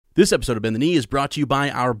This episode of Bend the Knee is brought to you by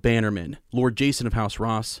our bannermen, Lord Jason of House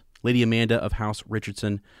Ross, Lady Amanda of House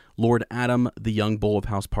Richardson, Lord Adam the Young Bull of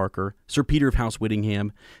House Parker, Sir Peter of House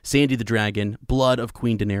Whittingham, Sandy the Dragon, Blood of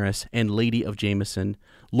Queen Daenerys, and Lady of Jameson,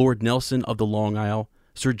 Lord Nelson of the Long Isle,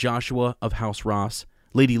 Sir Joshua of House Ross,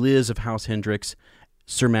 Lady Liz of House Hendricks,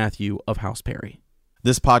 Sir Matthew of House Perry.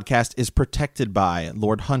 This podcast is protected by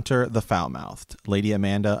Lord Hunter the Foul-Mouthed, Lady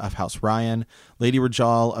Amanda of House Ryan, Lady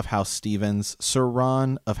Rajal of House Stevens, Sir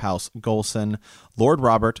Ron of House Golson, Lord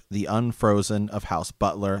Robert the Unfrozen of House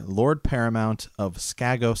Butler, Lord Paramount of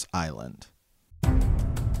Skagos Island.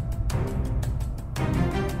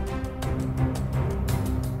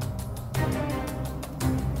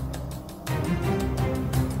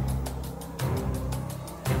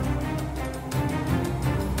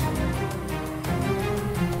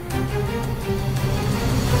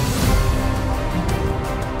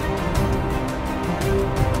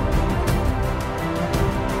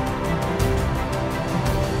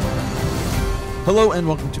 Hello and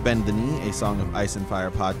welcome to Bend the Knee, a Song of Ice and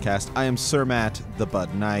Fire podcast. I am Sir Matt, the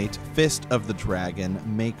Bud Knight, Fist of the Dragon,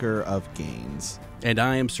 maker of gains. And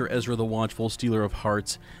I am Sir Ezra the Watchful, Stealer of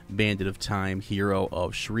Hearts, Bandit of Time, Hero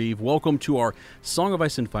of Shreve. Welcome to our Song of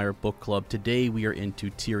Ice and Fire book club. Today we are into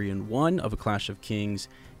Tyrion 1 of A Clash of Kings,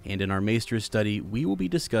 and in our Maester's study we will be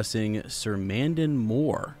discussing Sir Mandon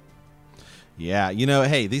Moore. Yeah, you know,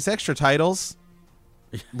 hey, these extra titles,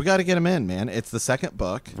 we got to get them in, man. It's the second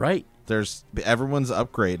book. Right. Everyone's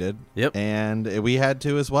upgraded. Yep. And we had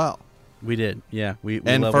to as well. We did. Yeah. We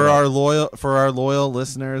and for our loyal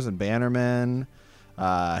listeners and bannermen,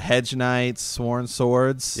 hedge knights, sworn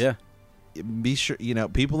swords. Yeah. Be sure,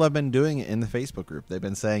 people have been doing it in the Facebook group. They've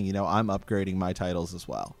been saying, I'm upgrading my titles as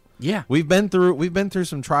well. Yeah. We've been through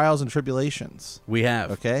some trials and tribulations. We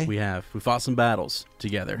have. Okay. We have. We fought some battles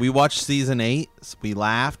together. We watched season 8. We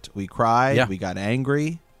laughed. We cried. Yeah. We got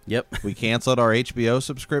angry. Yep. We canceled our HBO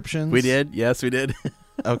subscriptions. We did. Yes, we did.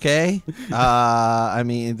 Okay. I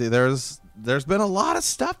mean, there's been a lot of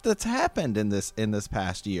stuff that's happened in this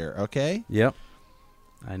past year. Okay. Yep.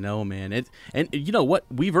 I know, man. And you know what?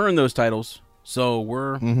 We've earned those titles, so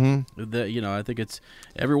we're I think it's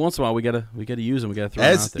every once in a while we gotta use them. We gotta throw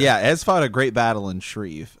them out there. Yeah, Ez fought a great battle in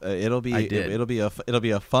Shreve. It'll be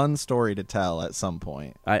a fun story to tell at some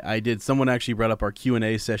point. I did. Someone actually brought up our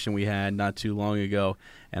Q&A session we had not too long ago,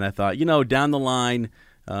 and I thought, down the line,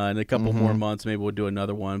 in a couple more months, maybe we'll do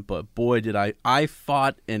another one. But boy, did I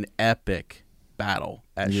fought an epic battle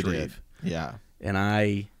at Shreve. Yeah, and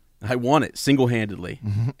I won it single-handedly.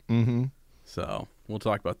 Mm-hmm. So we'll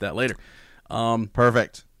talk about that later.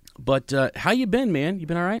 Perfect. But how you been, man? You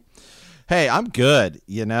been all right? Hey, I'm good.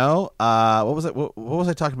 What was it? What was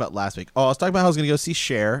I talking about last week? Oh, I was talking about how I was going to go see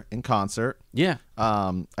Cher in concert. Yeah.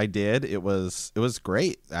 I did. It was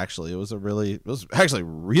great. Actually, it was actually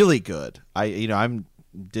really good. I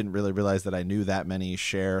didn't really realize that I knew that many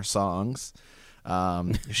Cher songs.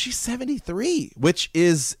 She's 73, which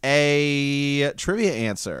is a trivia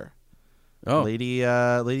answer. Oh,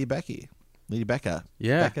 Lady Becky. Lady Becca.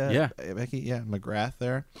 Yeah. Becky. Yeah. McGrath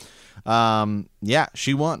there. Yeah,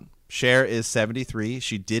 she won. Cher is 73.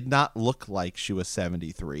 She did not look like she was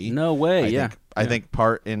 73. No way. I think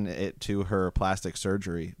part in it to her plastic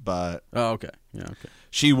surgery, but okay. Yeah, okay.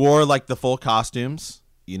 she wore like the full costumes.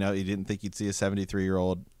 You didn't think you'd see a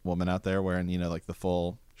 73-year-old woman out there wearing, like the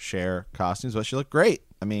full Cher costumes, but she looked great.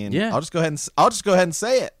 I mean, yeah. I'll just go ahead and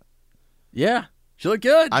say it. Yeah. She looked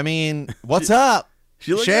good. I mean, what's up?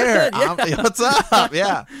 She looked Cher, good. Yeah. What's up?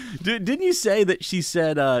 Yeah. Didn't you say that she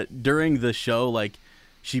said during the show, like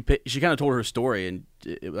she kind of told her story and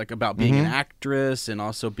like about being an actress and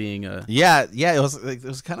also being a it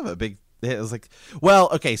was kind of a big. It was like, well,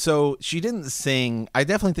 okay, so she didn't sing. I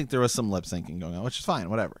definitely think there was some lip syncing going on, which is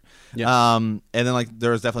fine, whatever. Yeah. And then like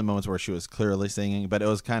there was definitely moments where she was clearly singing, but it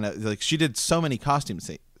was kind of like she did so many costume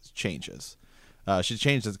changes. She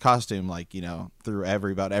changed the costume like through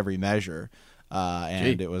about every measure.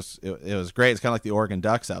 And it was great. It's kind of like the Oregon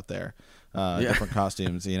Ducks out there, different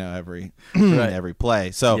costumes, every every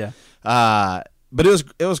play. So, but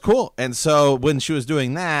it was cool. And so when she was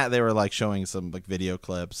doing that, they were like showing some like video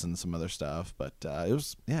clips and some other stuff. But it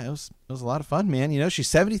was a lot of fun, man. She's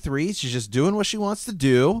 73. She's just doing what she wants to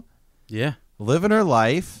do. Yeah, living her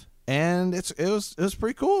life, and it was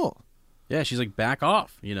pretty cool. Yeah, she's like back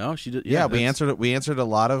off. She did. Yeah, we answered a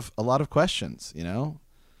lot of questions.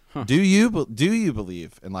 Huh. Do you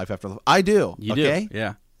believe in life after life? I do. You okay? do.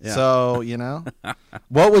 Yeah. So,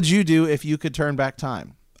 what would you do if you could turn back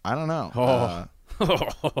time? I don't know.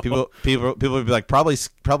 People would be like, probably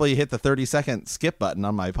hit the 30-second skip button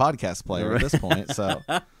on my podcast player at this point. So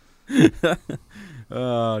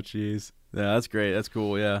Oh, jeez. Yeah, that's great. That's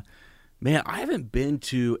cool. Yeah, man, I haven't been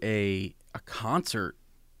to a concert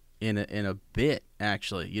in a bit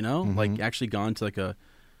actually. You know, like actually gone to like a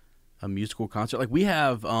musical concert. Like we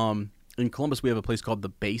have in Columbus, we have a place called The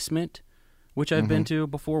Basement, which I've been to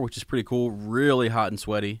before, which is pretty cool. Really hot and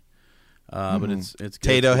sweaty. But it's good.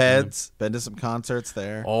 Tato Heads. Been to some concerts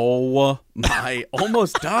there. Oh my!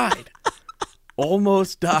 Almost died.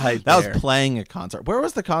 Almost died. That there. was playing a concert. Where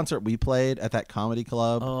was the concert we played at that comedy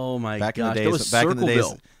club? Oh my back gosh! in the days, That was back in the days,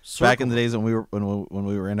 Circleville. back in the days when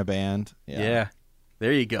we were in a band. Yeah.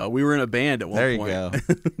 There you go. We were in a band at one There you point. go.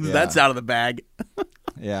 Yeah. That's out of the bag.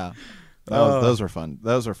 Yeah. Those were fun.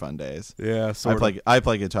 Those were fun days. Yeah. I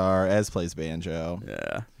play guitar. Ez plays banjo.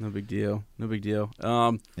 Yeah. No big deal. No big deal.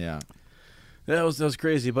 Yeah. That was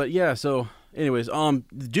crazy. But yeah. So, anyways,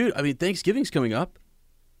 dude. I mean, Thanksgiving's coming up.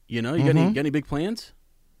 You know, you got any big plans?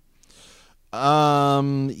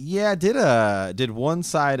 Yeah. Did one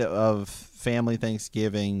side of family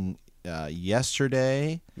Thanksgiving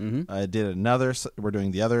yesterday. Did another. We're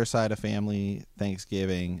doing the other side of family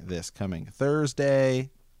Thanksgiving this coming Thursday.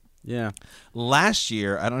 Yeah. Last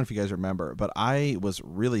year, I don't know if you guys remember, but I was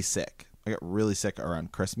really sick. I got really sick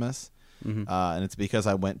around Christmas. And it's because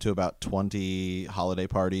I went to about 20 holiday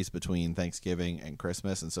parties between Thanksgiving and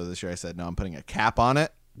Christmas. And so this year I said, no, I'm putting a cap on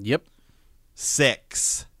it. Yep.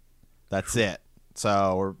 6. That's it.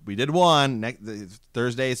 So we did one.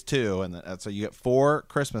 Thursday is 2. And so you get 4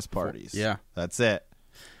 Christmas parties. Yeah. That's it.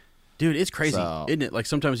 Dude, it's crazy, isn't it? Like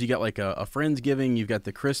sometimes you got like a Friendsgiving. You've got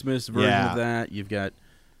the Christmas version of that. You've got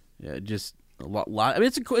just a lot. I mean,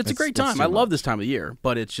 it's a great time. I love this time of year,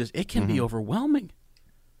 but it's just it can be overwhelming.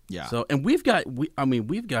 Yeah. So, and we've got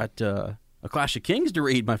a Clash of Kings to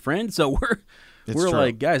read, my friend. So we're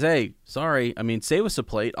like, guys, hey, sorry. I mean, save us a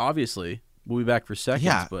plate. Obviously, we'll be back for seconds.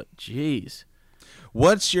 Yeah. But jeez,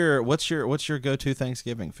 what's your go-to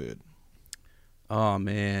Thanksgiving food? Oh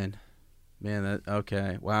man,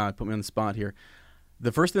 okay. Wow, it put me on the spot here.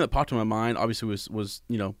 The first thing that popped in my mind, obviously, was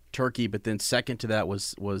turkey, but then second to that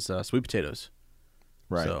was sweet potatoes.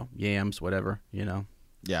 Right. So yams, whatever,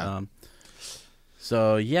 Yeah.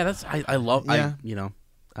 So yeah, that's I love. Yeah.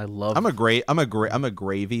 I love. I'm a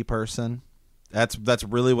gravy person. That's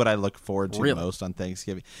really what I look forward to most on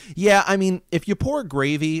Thanksgiving. Yeah, I mean, if you pour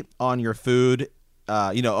gravy on your food,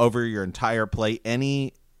 over your entire plate,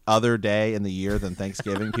 any other day in the year than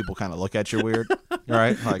Thanksgiving, people kind of look at you weird. All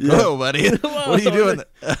right, like, whoa, buddy, what are you doing?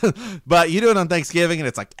 But you do it on Thanksgiving, and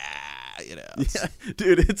it's like, yeah,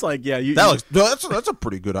 dude, it's like, that's a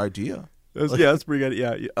pretty good idea. That's pretty good.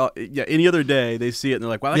 Yeah. Any other day they see it and they're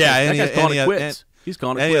like, wow, that guy's calling it quits. He's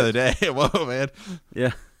calling it quits. Any other day. Whoa, man.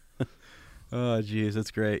 Yeah. Oh, geez,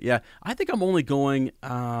 that's great. Yeah, I think I'm only going,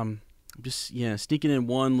 sneaking in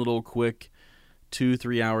one little quick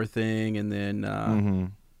 2-3 hour thing, and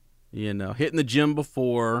then hitting the gym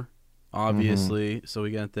before, obviously. So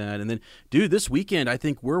we got that, and then, dude, this weekend I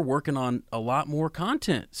think we're working on a lot more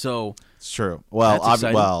content. So it's true.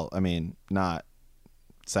 Well, I mean, not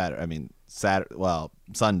Saturday. I mean, Saturday. Well,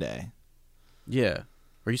 Sunday. Yeah.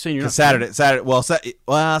 Are you saying you're not Saturday? Well,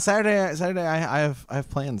 Saturday. I have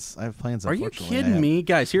plans. Are you kidding me,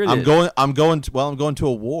 guys? Here it is. I'm going to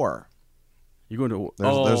a war. You're going to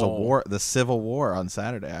there's a war, the Civil War on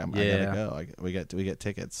Saturday. I gotta go. We get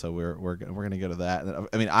tickets, so we're gonna go to that.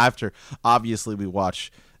 I mean, obviously we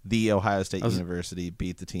watch the Ohio State University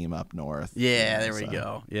beat the team up north. Yeah, there we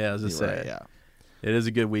go. Yeah, as I say. Right, yeah. It is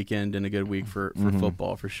a good weekend and a good week for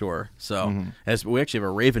football for sure. So as we actually have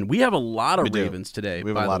a Raven, we have a lot of Ravens today.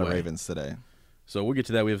 We have a lot of Ravens today. So we'll get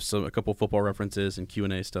to that. We have a couple football references and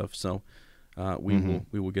Q&A stuff. So we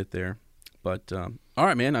will get there. But all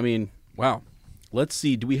right, man. I mean, wow. Let's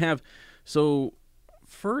see. Do we have? So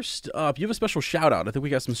first up, you have a special shout out. I think we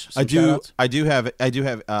got some shout outs. I do have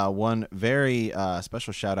one very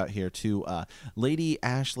special shout out here to Lady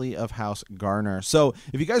Ashley of House Garner. So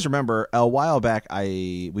if you guys remember, a while back,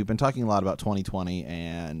 we've been talking a lot about 2020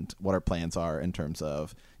 and what our plans are in terms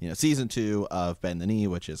of season 2 of Bend the Knee,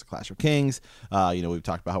 which is Clash of Kings. We've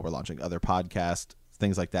talked about how we're launching other podcasts,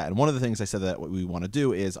 things like that. And one of the things I said that what we want to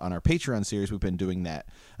do is on our Patreon series, we've been doing that.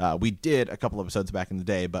 We did a couple episodes back in the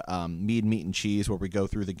day, but Meat, and Cheese, where we go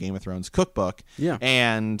through the Game of Thrones cookbook. Yeah.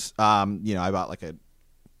 And, I bought like a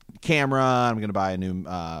camera. I'm going to buy a new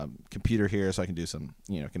computer here so I can do some,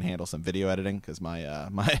 can handle some video editing because my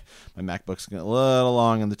MacBook's getting a little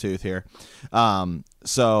long in the tooth here.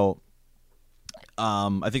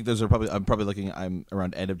 I think those are I'm probably looking. I'm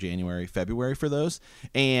around end of January, February for those.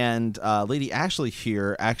 And Lady Ashley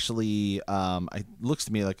here actually, it looks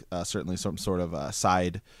to me like certainly some sort of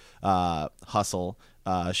side hustle.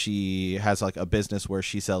 She has like a business where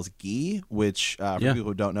she sells ghee, which for people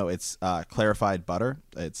who don't know, it's clarified butter.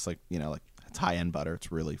 It's like, like it's high-end butter.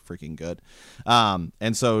 It's really freaking good.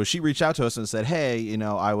 And so she reached out to us and said, hey,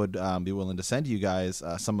 I would be willing to send you guys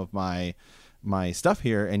some of my stuff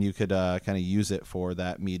here, and you could kind of use it for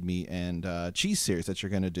that mead, meat, and cheese series that you're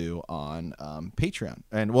going to do on Patreon.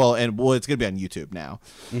 And it's going to be on YouTube now.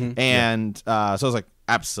 Mm-hmm. And so I was like,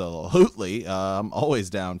 absolutely. I'm always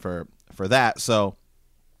down for that. So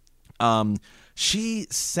she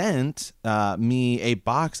sent me a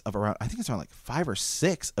box of around, I think it's around like 5 or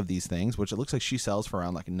 6 of these things, which it looks like she sells for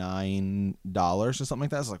around like $9 or something like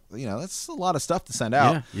that. It's like, that's a lot of stuff to send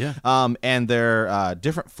out. Yeah. And they're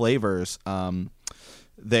different flavors.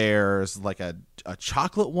 There's like a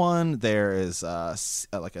chocolate one. There is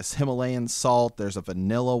like a Himalayan salt. There's a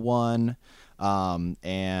vanilla one.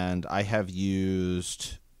 And I have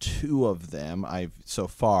used 2 of them. I've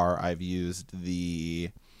used the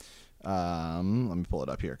let me pull it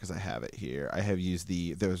up here because I have it here. I have used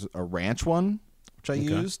there's a ranch one, which I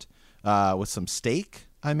used with some steak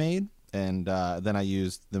I made. And then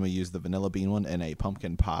we used the vanilla bean one and a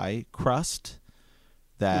pumpkin pie crust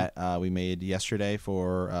that we made yesterday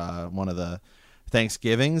for one of the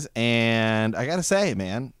Thanksgivings. And I gotta say,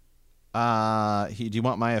 man, do you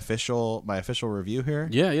want my official review here?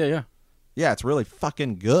 Yeah. Yeah, it's really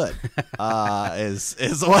fucking good.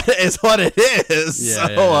 Is what it is.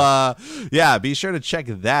 Yeah, so be sure to check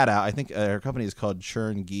that out. I think her company is called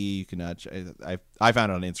Churn Ghee. You can I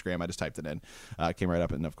found it on Instagram. I just typed it in. It came right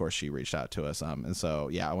up, and of course she reached out to us. And so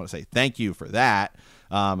I want to say thank you for that.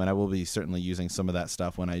 And I will be certainly using some of that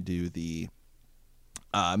stuff when I do the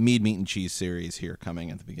mead, meat, and cheese series here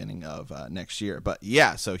coming at the beginning of next year. But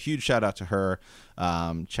so huge shout out to her.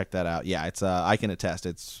 Check that out. Yeah, it's I can attest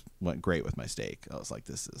it's went great with my steak. I was like,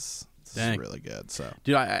 this is really good. So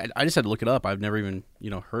dude, I just had to look it up. I've never even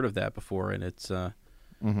heard of that before, and it's so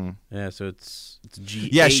it's G.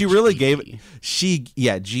 Yeah, she really gave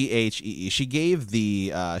GHEE. She gave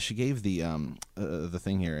the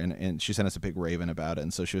thing here, and she sent us a big raving about it.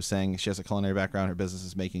 And so she was saying she has a culinary background. Her business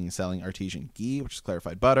is making and selling artesian ghee, which is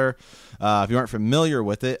clarified butter. If you aren't familiar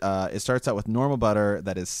with it, it starts out with normal butter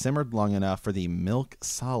that is simmered long enough for the milk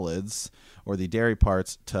solids or the dairy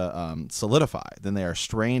parts to solidify. Then they are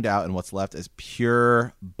strained out, and what's left is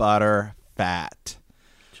pure butter fat.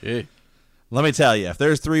 Gee. Let me tell you, if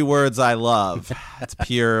there's 3 words I love, it's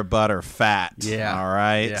pure butter fat. Yeah. All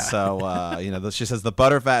right. Yeah. So, she says the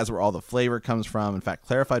butter fat is where all the flavor comes from. In fact,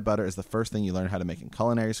 clarified butter is the first thing you learn how to make in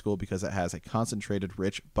culinary school because it has a concentrated,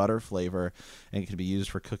 rich butter flavor, and it can be used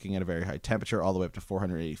for cooking at a very high temperature, all the way up to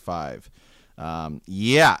 485.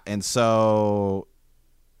 And so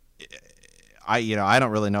I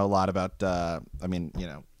don't really know a lot about.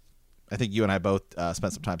 I think you and I both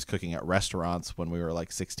spent some time cooking at restaurants when we were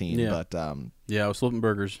like 16. Yeah. But I was flipping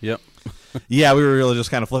burgers. Yep. Yeah, we were really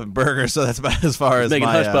just kind of flipping burgers. So that's about as far as making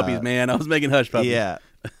my hush puppies, man. I was making hush puppies. Yeah.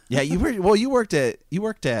 You were. Well, you worked at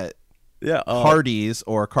Hardee's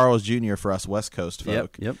or Carl's Jr. for us West Coast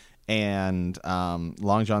folk. Yep. And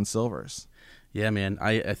Long John Silver's. Yeah, man.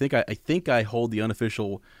 I think I hold the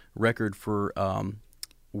unofficial record for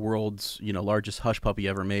world's largest hush puppy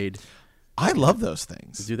ever made. I love those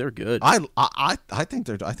things. Dude, they're good. I think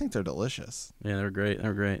they're delicious. Yeah, they're great.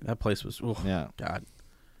 They're great. That place was God,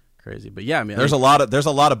 crazy. But yeah, I mean, there's a lot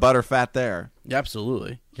of butter fat there.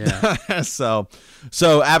 Absolutely. Yeah. so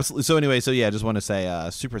absolutely. So anyway, I just want to say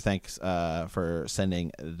super thanks for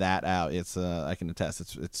sending that out. It's I can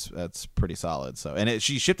attest it's pretty solid. So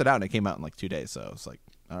she shipped it out and it came out in like 2 days. So it's like,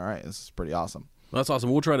 all right, this is pretty awesome. Well, that's awesome.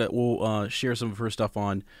 We'll share some of her stuff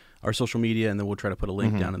on our social media, and then we'll try to put a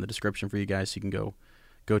link down in the description for you guys so you can go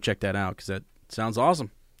check that out because that sounds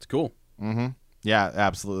awesome. It's cool. Mm-hmm. Yeah,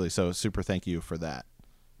 absolutely. So super thank you for that.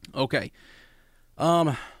 Okay.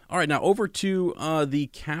 All right, now over to the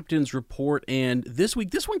captain's report, and this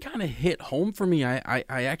week this one kind of hit home for me. I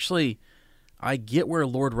actually get where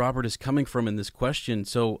Lord Robert is coming from in this question.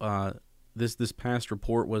 So this past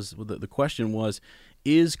report was the question was,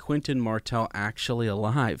 is Quentin Martell actually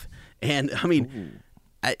alive? And I mean,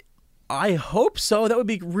 I hope so. That would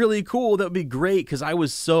be really cool. That would be great because I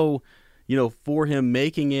was so, for him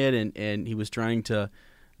making it, and he was trying to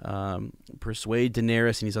persuade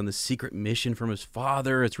Daenerys, and he's on the secret mission from his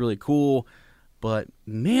father. It's really cool. But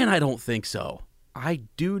man, I don't think so. I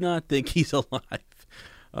do not think he's alive.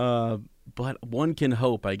 But one can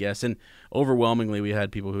hope, I guess. And overwhelmingly, we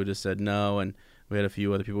had people who just said no, and we had a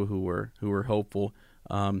few other people who were hopeful.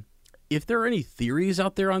 If there are any theories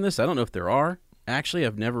out there on this, I don't know if there are. Actually,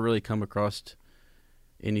 I've never really come across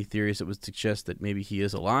any theories that would suggest that maybe he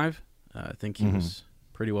is alive. I think he was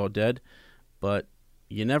pretty well dead. But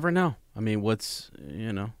you never know. I mean, what's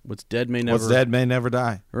dead may never. What's dead may never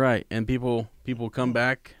die. Right, and people come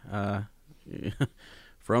back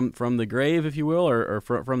from the grave, if you will, or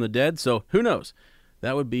from the dead. So who knows?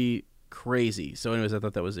 That would be crazy. So, anyways, I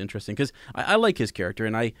thought that was interesting because I like his character,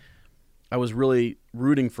 and I was really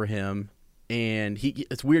rooting for him. And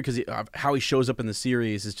it's weird because how he shows up in the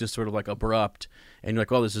series is just sort of like abrupt, and you're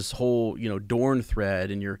like, oh, there's this whole Dorn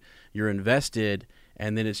thread, and you're invested,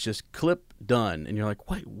 and then it's just clip done, and you're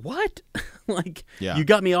like, wait, what? Like, you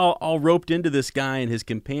got me all roped into this guy and his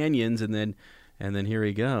companions, and then here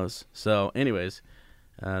he goes. So, anyways,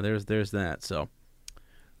 there's that. So,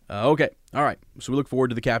 okay, all right. So we look forward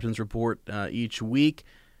to the captain's report each week.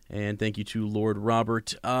 And thank you to Lord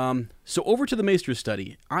Robert. So over to the Maester's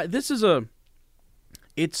study.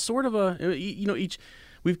 It's sort of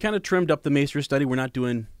we've kind of trimmed up the Maester's study. We're not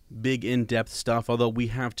doing big in-depth stuff, although we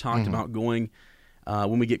have talked about going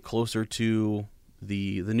when we get closer to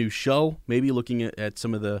the new show, maybe looking at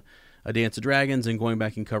some of the A Dance of Dragons and going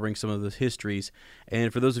back and covering some of the histories.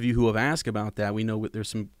 And for those of you who have asked about that, we know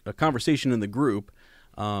there's a conversation in the group.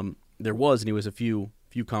 There was a few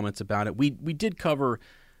comments about it. We did cover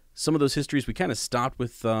some of those histories. We kind of stopped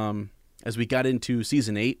with, as we got into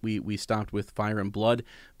Season 8, we stopped with Fire and Blood,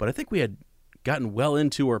 but I think we had gotten well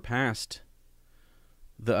into or past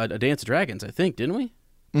A Dance of Dragons, I think, didn't we?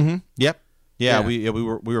 Mm-hmm. Yep. Yeah. We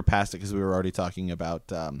were past it because we were already talking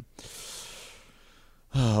about,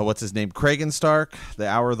 what's his name? Kragan Stark, the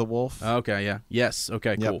Hour of the Wolf. Okay, yeah. Yes,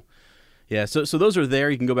 okay, cool. Yep. Yeah, so those are there.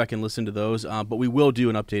 You can go back and listen to those, but we will do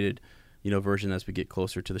an updated version as we get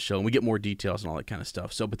closer to the show and we get more details and all that kind of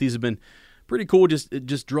stuff. So, but these have been pretty cool,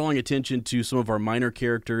 just drawing attention to some of our minor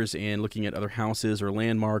characters and looking at other houses or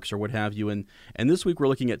landmarks or what have you. And this week we're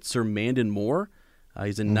looking at Sir Mandon Moore.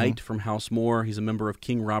 He's a knight from House Moore. He's a member of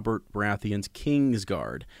King Robert Baratheon's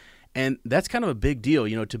Kingsguard. And that's kind of a big deal,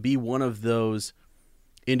 to be one of those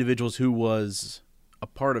individuals who was a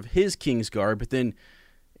part of his Kingsguard, but then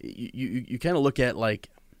you kind of look at like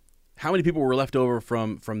how many people were left over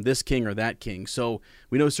from this king or that king. So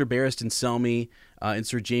we know Sir Barristan Selmy and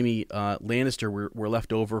Sir Jaime Lannister were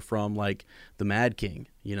left over from like the Mad King,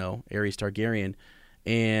 Aerys Targaryen.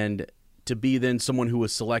 And to be then someone who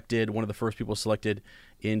was selected, one of the first people selected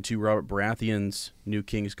into Robert Baratheon's new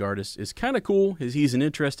Kingsguard is kind of cool. He's an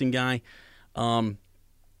interesting guy.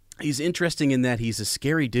 He's interesting in that he's a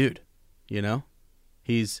scary dude,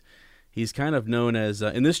 He's kind of known as,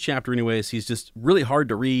 in this chapter anyways, he's just really hard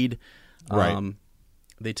to read. Right.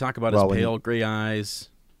 They talk about his pale gray eyes,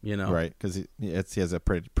 Right, because he has a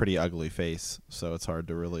pretty ugly face, so it's hard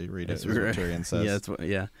to really read it, as Tyrion says.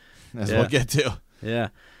 We'll get to. Yeah.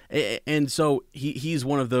 And so he's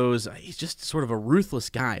one of those, he's just sort of a ruthless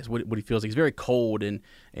guy is what he feels like. He's very cold and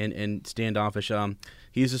standoffish.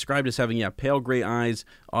 He's described as having, pale gray eyes,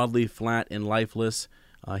 oddly flat and lifeless.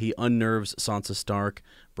 He unnerves Sansa Stark.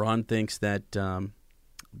 Bronn thinks that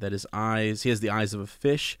his eyes, he has the eyes of a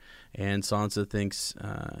fish, and Sansa thinks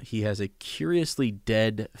he has a curiously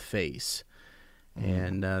dead face.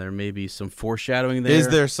 And there may be some foreshadowing there. Is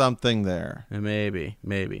there something there?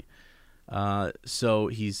 Maybe. So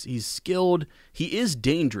he's skilled. He is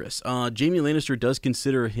dangerous. Jaime Lannister does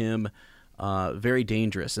consider him very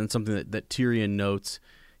dangerous, and something that Tyrion notes.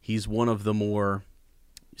 He's one of the more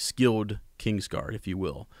skilled Kingsguard, if you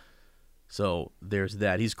will. So there's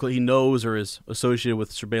that. He knows or is associated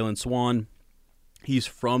with Sir Balon Swan. He's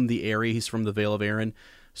from the area. He's from the Vale of Arryn.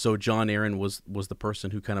 So Jon Arryn was the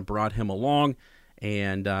person who kind of brought him along,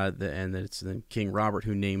 and it's then King Robert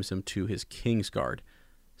who names him to his Kingsguard.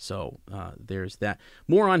 So there's that.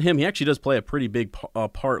 More on him. He actually does play a pretty big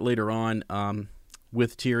part later on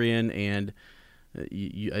with Tyrion, and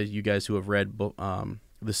you guys who have read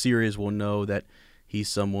the series will know that he's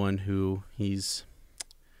someone who he's,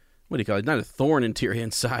 what do you call it? Not a thorn in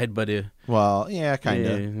Tyrion's side, but kind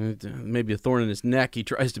of. Maybe a thorn in his neck. He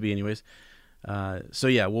tries to be, anyways. So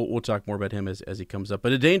yeah, we'll talk more about him as he comes up.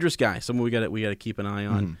 But a dangerous guy, someone we got to keep an eye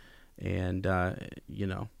on, and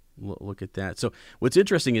look at that. So what's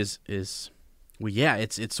interesting is it's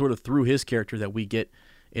sort of through his character that we get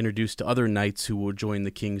introduced to other knights who will join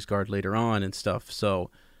the Kingsguard later on and stuff. So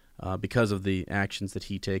because of the actions that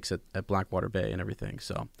he takes at Blackwater Bay and everything.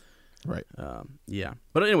 So. Right.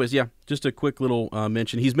 But anyways, just a quick little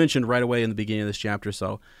mention. He's mentioned right away in the beginning of this chapter,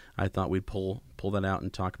 so I thought we'd pull that out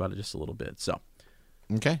and talk about it just a little bit. So.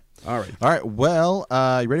 Okay. All right. Well,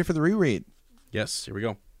 you ready for the reread? Yes. Here we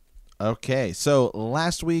go. Okay. So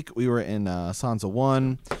last week we were in Sansa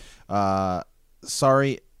 1.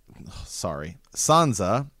 Sansa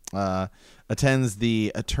attends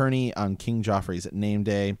the attorney on King Joffrey's name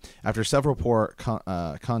day. After several poor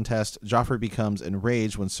contests, Joffrey becomes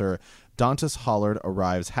enraged when Sir Dantas Hollard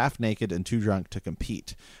arrives half naked and too drunk to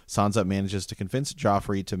compete. Sansa manages to convince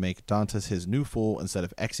Joffrey to make Dantas his new fool instead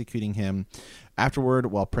of executing him.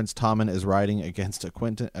 Afterward, while Prince Tommen is riding against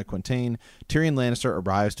Quentane, Tyrion Lannister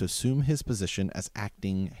arrives to assume his position as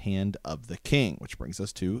acting Hand of the King, which brings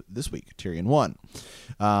us to this week. Tyrion 1.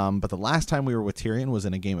 But the last time we were with Tyrion was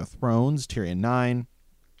in A Game of Thrones, Tyrion 9,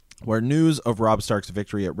 where news of Robb Stark's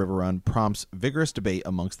victory at River Run prompts vigorous debate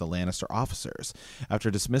amongst the Lannister officers.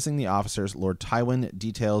 After dismissing the officers, Lord Tywin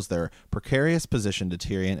details their precarious position to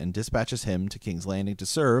Tyrion and dispatches him to King's Landing to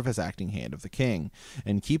serve as acting Hand of the King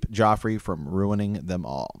and keep Joffrey from ruining them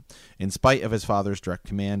all. In spite of his father's direct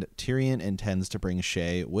command, Tyrion intends to bring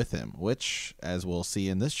Shae with him, which, as we'll see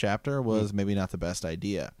in this chapter, was maybe not the best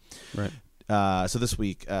idea. Right. So this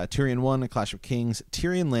week, Tyrion 1, A Clash of Kings,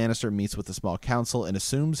 Tyrion Lannister meets with the small council and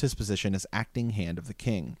assumes his position as acting Hand of the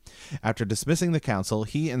King. After dismissing the council,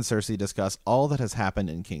 he and Cersei discuss all that has happened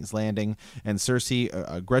in King's Landing, and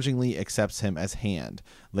Cersei grudgingly accepts him as Hand.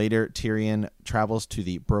 Later, Tyrion travels to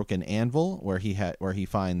the Broken Anvil, where he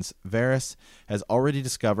finds Varys has already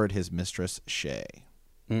discovered his mistress, Shae.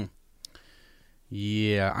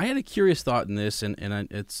 Yeah, I had a curious thought in this, and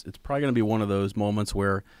it's probably going to be one of those moments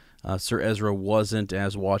where Sir Ezra wasn't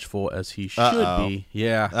as watchful as he should be.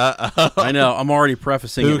 Yeah. I know. I'm already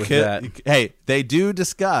prefacing it with that. Hey, they do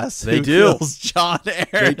discuss who do. kills Jon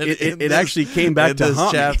Arryn. It actually came back to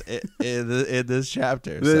haunt me. In this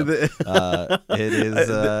chapter. So, it is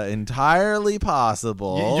entirely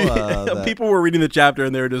possible. People were reading the chapter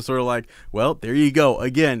and they were just sort of like, well, there you go.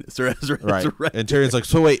 Again, Sir Ezra. Right. And Tyrion's like,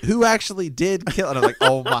 so wait, who actually did kill? And I'm like,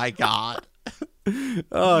 oh my God.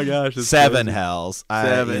 Oh gosh, seven hells.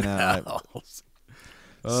 Hells.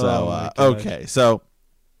 Okay, so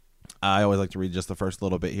I always like to read just the first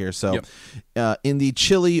little bit here. So, in the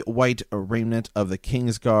chilly white raiment of the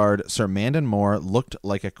King's Guard, Sir Mandon Moore looked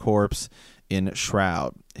like a corpse in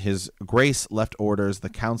shroud. His grace left orders the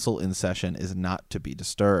council in session is not to be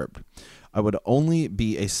disturbed. I would only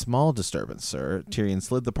be a small disturbance, sir. Tyrion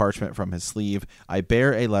slid the parchment from his sleeve. I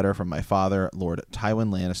bear a letter from my father, Lord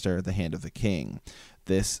Tywin Lannister, the Hand of the King.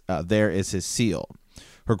 There is his seal.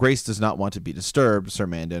 Her grace does not want to be disturbed, Sir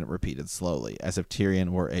Mandon repeated slowly, as if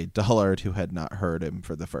Tyrion were a dullard who had not heard him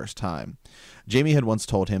for the first time. Jaime had once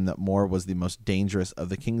told him that Moore was the most dangerous of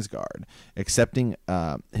the King's Guard, except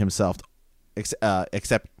himself.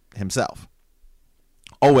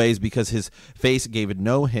 Always, because his face gave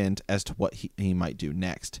no hint as to what he might do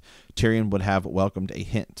next. Tyrion would have welcomed a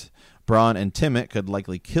hint. Bronn and Timett could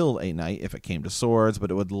likely kill a knight if it came to swords,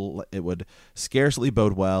 but it would scarcely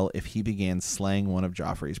bode well if he began slaying one of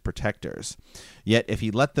Joffrey's protectors. Yet if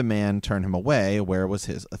he let the man turn him away, where was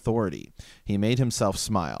his authority? He made himself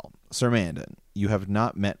smile. Sir Mandon, you have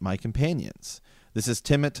not met my companions. This is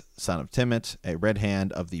Timett, son of Timett, a red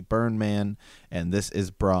hand of the Burn Man, and this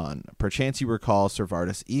is Bronn. Perchance you recall Sir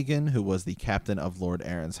Vardis Egan, who was the captain of Lord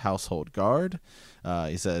Arryn's household guard.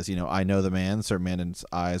 He says, I know the man. Sir Mandon's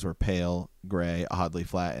eyes were pale, gray, oddly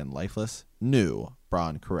flat, and lifeless. New,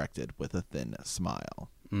 Bronn corrected with a thin smile.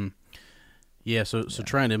 Yeah, so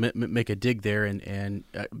trying to make a dig there, and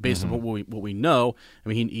based on what we know, I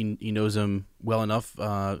mean, he knows him well enough.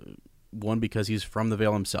 One, because he's from the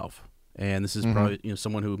Vale himself. And this is probably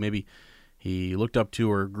someone who maybe he looked up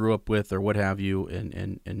to or grew up with or what have you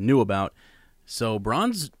and knew about. So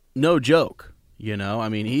Bronn's no joke, I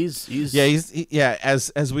mean he's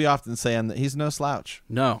as we often say, he's no slouch.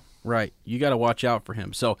 No, right. You got to watch out for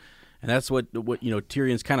him. So, and that's what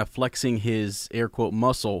Tyrion's kind of flexing his air quote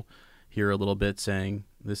muscle here a little bit, saying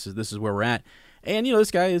this is where we're at. And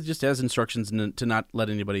this guy just has instructions to not let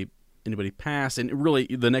anybody pass. And really,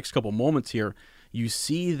 the next couple moments here, you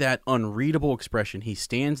see that unreadable expression. He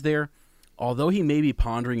stands there. Although he may be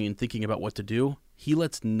pondering and thinking about what to do, he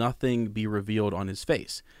lets nothing be revealed on his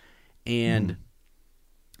face. And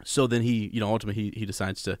so then he, ultimately he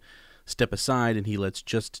decides to step aside and he lets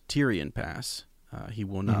just Tyrion pass. He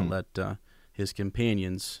will not let his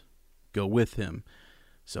companions go with him.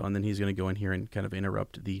 So, and then he's going to go in here and kind of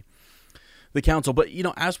interrupt the council. But,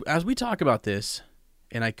 as we talk about this,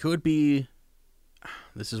 and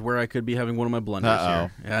this is where I could be having one of my blunders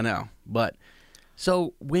here. Yeah, I know. But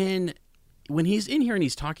so when he's in here and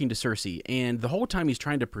he's talking to Cersei, and the whole time he's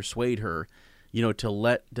trying to persuade her, to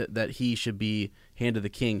let that he should be Hand of the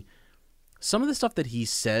King, some of the stuff that he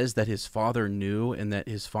says that his father knew and that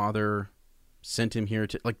his father sent him here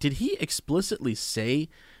to, did he explicitly say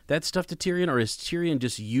that stuff to Tyrion, or is Tyrion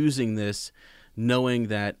just using this knowing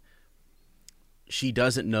that she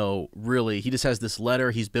doesn't know really. He just has this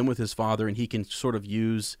letter. He's been with his father, and he can sort of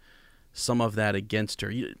use some of that against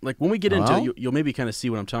her. Like when we get into it, you'll maybe kind of see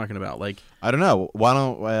what I'm talking about. Like, I don't know. Why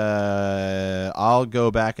don't I'll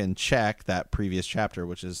go back and check that previous chapter,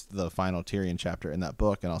 which is the final Tyrion chapter in that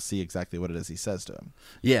book, and I'll see exactly what it is he says to him.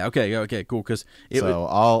 Yeah. Okay. Cool. Because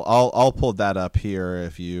I'll pull that up here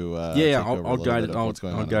if you. I'll guide it. I'll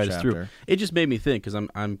guide us through. It just made me think because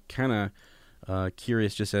I'm kind of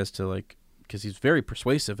curious just as to like because he's very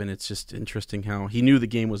persuasive, and it's just interesting how he knew the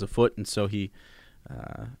game was afoot, and so he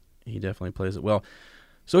definitely plays it well.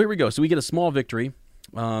 So here we go. So we get a small victory,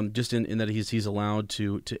 just in that he's allowed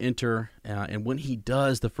to enter. And when he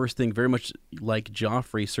does, the first thing, very much like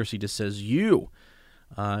Joffrey, Cersei just says, "You."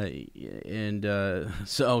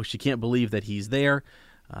 So she can't believe that he's there.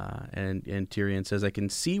 And Tyrion says, "I can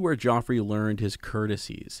see where Joffrey learned his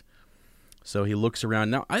courtesies." So he looks around.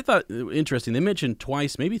 Now, I thought interesting. They mentioned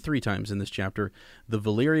twice, maybe 3 times in this chapter, the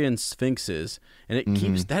Valyrian Sphinxes. And it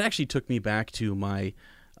keeps, that actually took me back to my,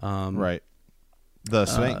 right. The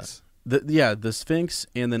Sphinx. The Sphinx,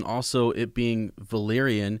 and then also it being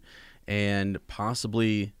Valyrian, and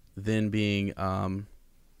possibly then being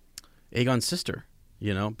Aegon's sister,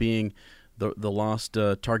 being the lost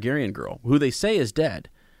Targaryen girl, who they say is dead.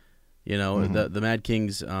 The Mad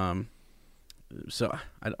King's, I'm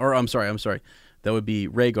sorry, that would be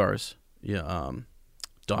Rhaegar's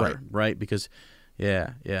daughter, right? Because,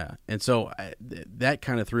 yeah. And so that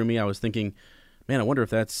kind of threw me. I was thinking, man, I wonder if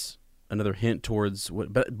that's another hint towards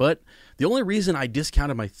what, but the only reason I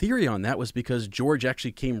discounted my theory on that was because George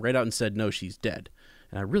actually came right out and said, no, she's dead.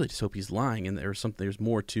 And I really just hope he's lying and there's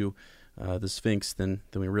more to the Sphinx than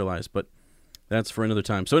we realize, but that's for another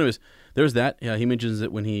time. So anyways, there's that. He mentions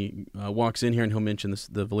it when he walks in here, and he'll mention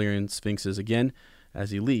the Valyrian Sphinxes again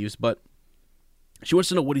as he leaves, but she wants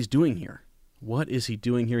to know what he's doing here. What is he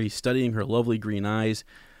doing here? He's studying her lovely green eyes,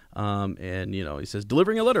 and he says,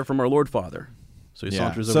 delivering a letter from our Lord Father. So he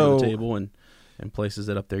saunters over to the table and places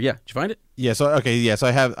it up there. Yeah, did you find it? Yeah. So okay. Yeah. So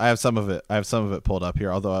I have some of it. I have some of it pulled up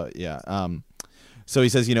here. Although, so he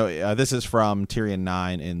says, this is from Tyrion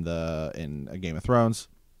 9 in Game of Thrones.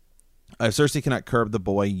 If Cersei cannot curb the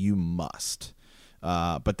boy, you must.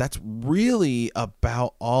 But that's really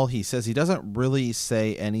about all he says. He doesn't really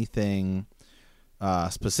say anything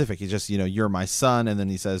specific. He's just, you're my son, and then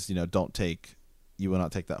he says, you will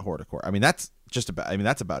not take that whore to court. I mean, that's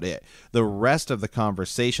about it. The rest of the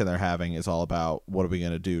conversation they're having is all about what are we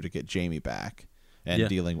going to do to get Jaime back and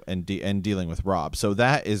dealing with Robb. So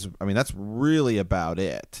that's really about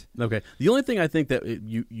it. Okay. The only thing I think that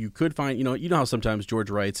you could find, you know how sometimes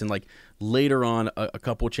George writes, and like later on a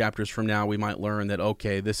couple chapters from now, we might learn that,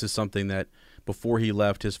 okay, this is something that before he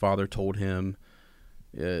left, his father told him.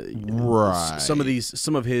 Right. Some of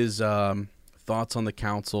his thoughts on the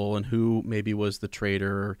council and who maybe was the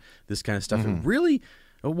traitor, this kind of stuff. And really,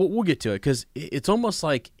 we'll get to it, because it's almost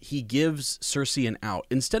like he gives Cersei an out.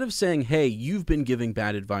 Instead of saying, hey, you've been giving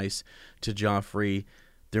bad advice to Joffrey,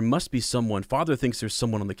 there must be someone. Father thinks there's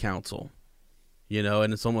someone on the council,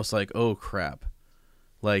 and it's almost like, oh, crap.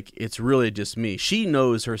 Like, it's really just me. She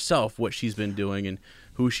knows herself what she's been doing and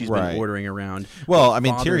who she's been ordering around. Well, but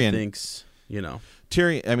Father Tyrion thinks,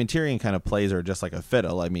 Tyrion kind of plays her just like a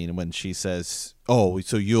fiddle. I mean, when she says, "Oh,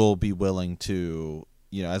 so you'll be willing to,"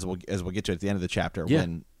 as we'll get to at the end of the chapter,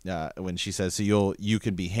 when she says, "So you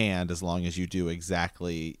can be hand as long as you do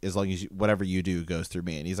whatever you do goes through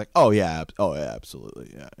me," and he's like, "Oh yeah,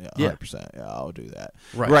 absolutely, yeah, 100%, yeah, I'll do that."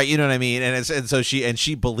 Right, you know what I mean? And so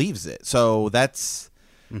she believes it. So that's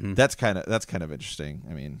kind of interesting.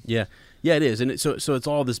 I mean, yeah, it is, and so it's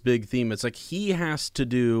all this big theme. It's like he has to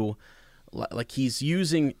do. Like he's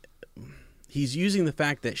using the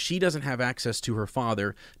fact that she doesn't have access to her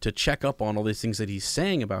father to check up on all these things that he's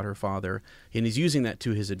saying about her father, and he's using that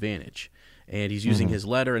to his advantage. And he's using his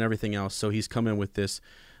letter and everything else. So he's come in with this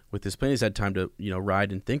plan. He's had time to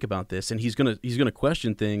ride and think about this, and he's gonna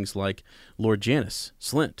question things like Lord Janos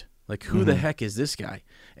Slynt. Like, who the heck is this guy?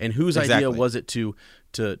 And whose idea was it to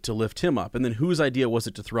lift him up? And then whose idea was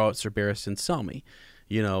it to throw out Sir Barristan Selmy?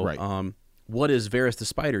 What is Varys the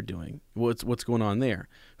Spider doing? What's going on there?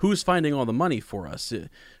 Who's finding all the money for us?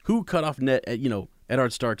 Who cut off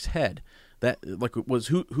Eddard Stark's head? That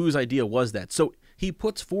whose idea was that? So he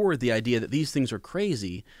puts forward the idea that these things are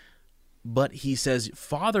crazy, but he says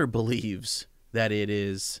Father believes that it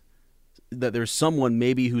is that there's someone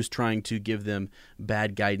maybe who's trying to give them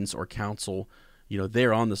bad guidance or counsel.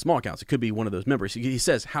 They're on the small council. It could be one of those members. He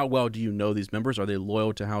says, how well do you know these members? Are they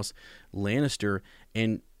loyal to House Lannister?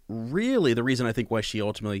 And really, the reason I think why she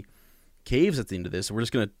ultimately caves at the end of this, we're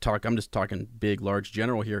just going to talk, I'm just talking big, large,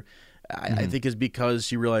 general here, I think is because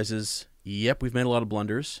she realizes yep, we've made a lot of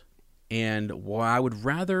blunders, and while I would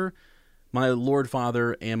rather my Lord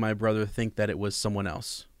Father and my brother think that it was someone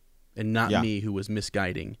else and not me who was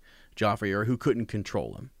misguiding Joffrey or who couldn't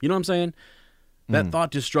control him. You know what I'm saying? That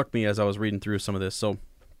thought just struck me as I was reading through some of this. So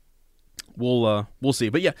we'll see.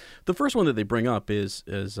 But yeah, the first one that they bring up is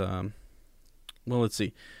well, let's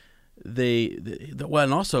see. Well,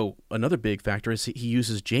 and also another big factor is he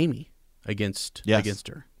uses Jaime against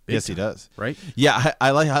her. Yes, he does. Right? Yeah,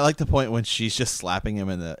 I like the point when she's just slapping him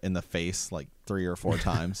in the face like 3 or 4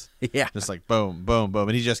 times. Yeah, just like boom, boom, boom,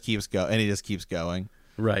 and he just keeps going.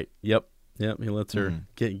 Right. Yep. He lets her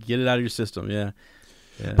get it out of your system. Yeah.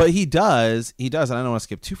 But he does, and I don't want to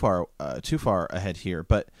skip too far ahead here,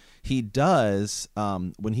 but he does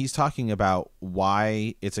when he's talking about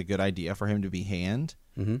why it's a good idea for him to be Hand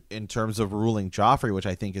in terms of ruling Joffrey, which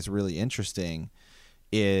I think is really interesting.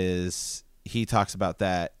 Is he talks about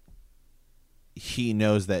that he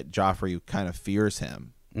knows that Joffrey kind of fears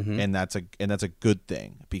him, and that's a good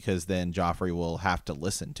thing because then Joffrey will have to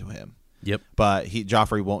listen to him. Yep. But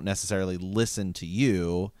Joffrey won't necessarily listen to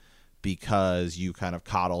you because you kind of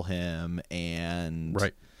coddle him, and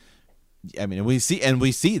right. I mean, we see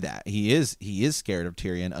that he is scared of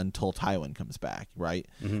Tyrion until Tywin comes back, right?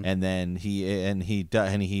 And then he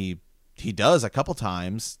does a couple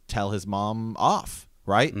times tell his mom off,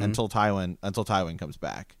 right? Until Tywin comes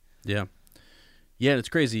back. Yeah. Yeah, it's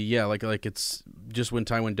crazy. Yeah, like it's just when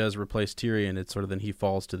Tywin does replace Tyrion, it's sort of then he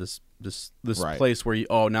falls to this right. place where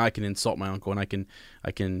now I can insult my uncle and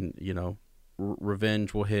I can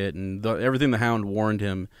revenge will hit, and everything the Hound warned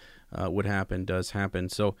him would happen does happen.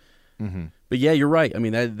 So, but yeah, you're right. I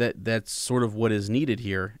mean that's sort of what is needed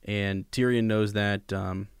here, and Tyrion knows that.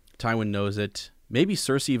 Tywin knows it. Maybe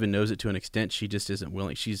Cersei even knows it to an extent. She just isn't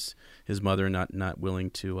willing. She's his mother, not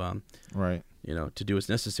willing to right. To do what's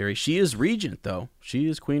necessary. She is regent, though. She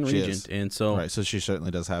is queen regent, and so right. So she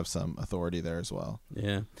certainly does have some authority there as well.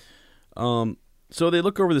 Yeah. So they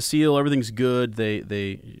look over the seal. Everything's good. They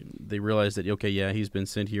realize that he's been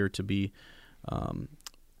sent here to be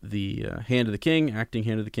the Hand of the King, acting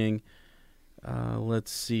Hand of the King.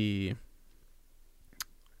 Let's see.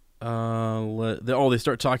 They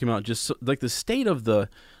start talking about just like the state of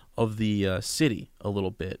the city a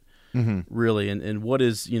little bit. Really, and what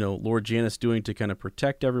is Lord Janos doing to kind of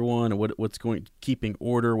protect everyone, and what's keeping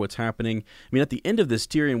order, what's happening. I mean, at the end of this,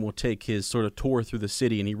 Tyrion will take his sort of tour through the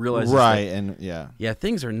city, and he realizes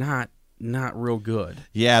things are not real good.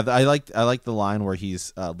 Yeah, I like the line where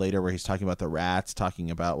he's later where he's talking about the rats, talking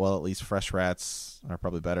about at least fresh rats are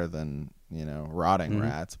probably better than rotting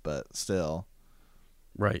rats, but still.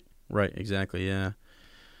 Right, exactly, yeah.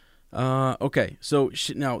 Okay, so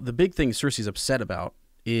now the big thing Cersei's upset about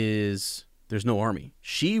is there's no army.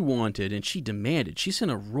 She wanted and she demanded. She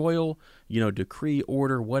sent a royal, decree,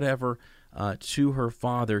 order, whatever, to her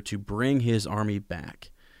father to bring his army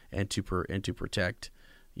back and to protect,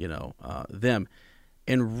 them.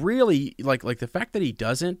 And really, like the fact that he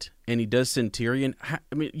doesn't, and he does send Tyrion. I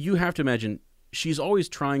mean, you have to imagine she's always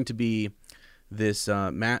trying to be this.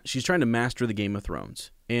 She's trying to master the Game of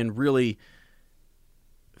Thrones and really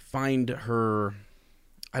find her.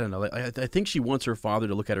 I don't know. I think she wants her father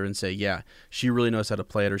to look at her and say, yeah, she really knows how to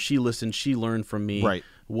play it, or she listened, she learned from me, right.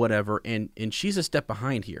 Whatever. And she's a step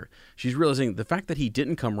behind here. She's realizing the fact that he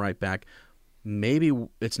didn't come right back, maybe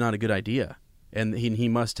it's not a good idea. And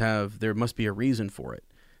there must be a reason for it.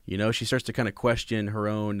 She starts to kind of question her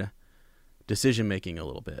own decision-making a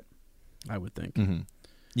little bit, I would think.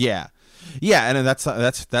 Yeah. And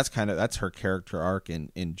that's her character arc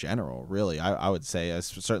in general, really. I would say,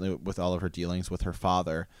 certainly with all of her dealings with her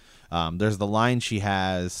father. There's the line she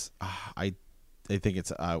has. I think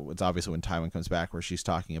it's obviously when Tywin comes back, where she's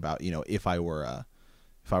talking about if I were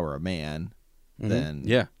a man, then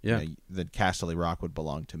then Casterly Rock would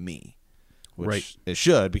belong to me, which right. It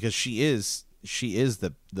should, because she is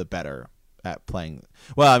the better at playing.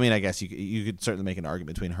 Well, I mean, I guess you could certainly make an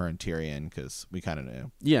argument between her and Tyrion, because we kind of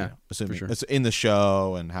know. Yeah, assuming for sure. It's in the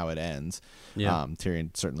show and how it ends. Yeah.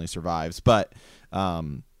 Tyrion certainly survives, but I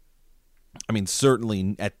mean,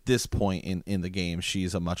 certainly at this point in the game,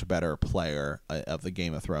 she's a much better player of the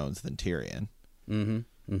Game of Thrones than Tyrion.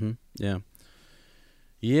 Yeah.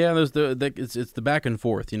 Yeah, there's it's the back and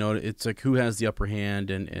forth. It's like who has the upper hand,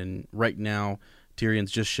 and right now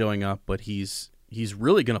Tyrion's just showing up, but he's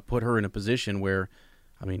really going to put her in a position where,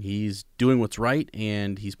 I mean, he's doing what's right,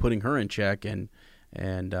 and he's putting her in check, and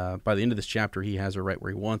by the end of this chapter, he has her right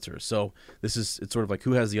where he wants her. So it's sort of like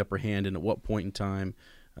who has the upper hand and at what point in time,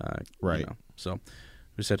 right. So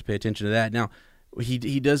we just have to pay attention to that. Now,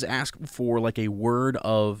 he does ask for like a word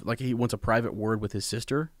of like he wants a private word with his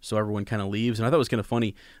sister, so everyone kind of leaves. And I thought it was kind of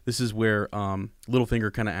funny. This is where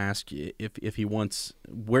Littlefinger kind of asks if he wants,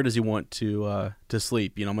 where does he want to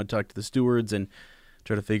sleep? I'm going to talk to the stewards and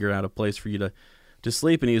try to figure out a place for you to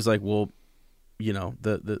sleep. And he was like, well,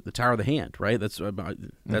 the Tower of the Hand, right? That's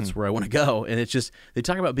where I want to go. And it's just they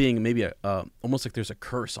talk about being maybe almost like there's a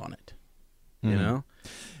curse on it, you know.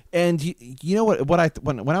 And you know what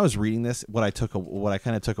when I was reading this, what I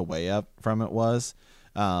kind of took away from it was,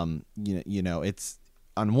 it's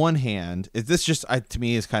on one hand, this just to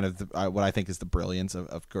me is kind of what I think is the brilliance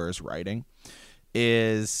of Gur's writing,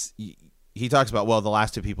 is he talks about, well, the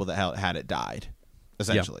last two people that had it died,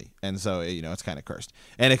 essentially, and so it's kind of cursed,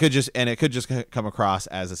 and it could just come across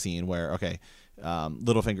as a scene where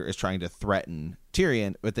Littlefinger is trying to threaten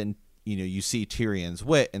Tyrion, but then you see Tyrion's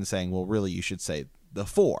wit and saying, well, really, you should say the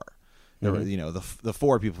four, the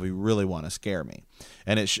four people who really want to scare me,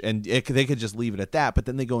 they could just leave it at that, but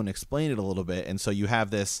then they go and explain it a little bit, and so you have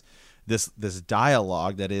this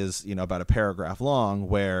dialogue that is about a paragraph long,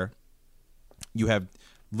 where you have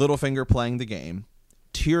Littlefinger playing the game,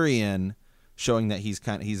 Tyrion showing that he's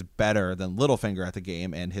better than Littlefinger at the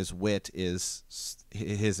game, and his wit is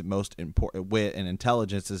his most important wit, and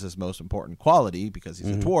intelligence is his most important quality because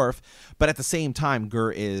he's a dwarf, but at the same time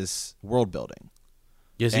Gur is world building.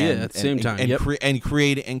 Yes, at the same time.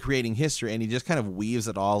 Creating history, and he just kind of weaves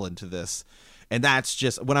it all into this. And that's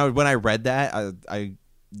just when I read that,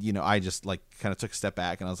 I just like kind of took a step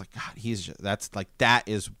back and I was like, God, that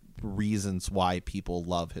is reasons why people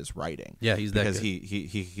love his writing. Yeah, he's that because good.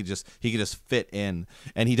 he could just fit in,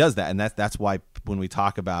 and he does that, and that's why when we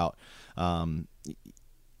talk about and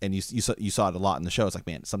you saw it a lot in the show, it's like,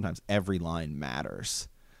 man, sometimes every line matters.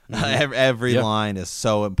 Every line is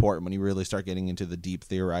so important when you really start getting into the deep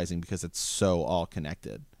theorizing, because it's so all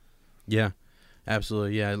connected. Yeah,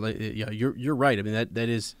 absolutely. Yeah, you're right. I mean, that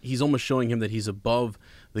is, he's almost showing him that he's above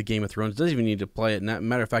the Game of Thrones. Doesn't even need to play it.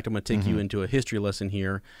 Matter of fact, I'm going to take you into a history lesson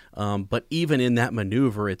here. But even in that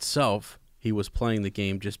maneuver itself, he was playing the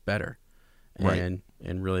game just better. And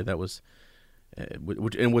really, that was.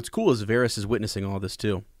 And what's cool is Varys is witnessing all this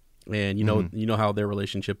too, and you know how their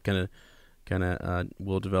relationship kind of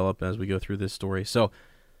will develop as we go through this story. So,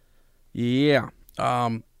 yeah.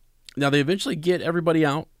 Now they eventually get everybody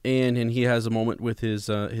out, and he has a moment with his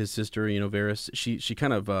sister. Varys. She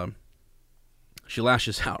kind of she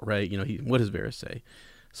lashes out, right? What does Varys say?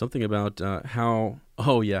 Something about how.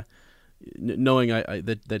 Oh yeah, knowing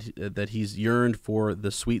that he's yearned for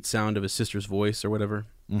the sweet sound of his sister's voice or whatever.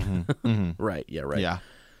 Right. Yeah. Right. Yeah.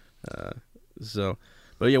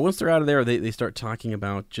 But yeah, once they're out of there, they start talking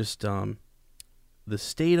about just the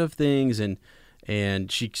state of things,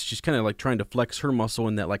 and she's kind of like trying to flex her muscle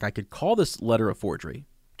in that, like, I could call this letter a forgery,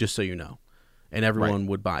 just so you know, and everyone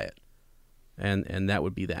would buy it, and that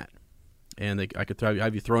would be that, and I could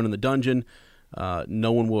have you thrown in the dungeon.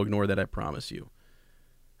 No one will ignore that, I promise you.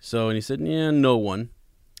 So, and he said, yeah, no one,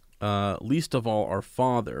 least of all our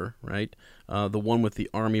father, right? The one with the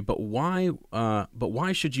army. But why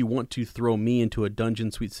should you want to throw me into a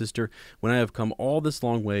dungeon, sweet sister, when I have come all this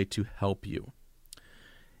long way to help you?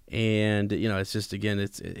 And it's just, again,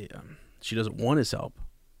 she doesn't want his help.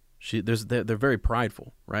 They're very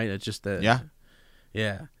prideful, right? It's just that.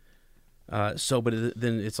 Yeah.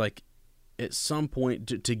 Then it's like, at some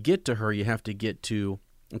point to get to her, you have to get to,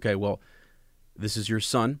 okay, well, this is your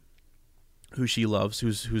son, who she loves,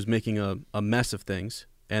 who's making a mess of things,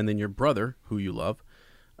 and then your brother, who you love,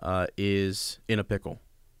 is in a pickle,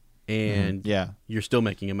 and you're still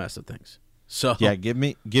making a mess of things. So give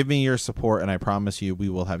me your support, and I promise you, we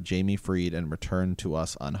will have Jaime freed and return to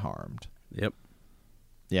us unharmed. Yep.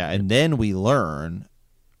 Yeah, and then we learn,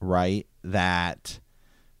 right, that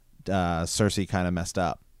Cersei kind of messed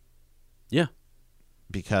up. Yeah,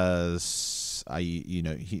 because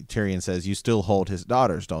Tyrion says, you still hold his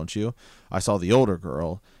daughters, don't you? I saw the older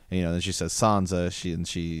girl, and then she says Sansa.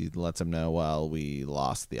 She lets him know, well, we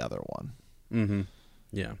lost the other one. Mm-hmm.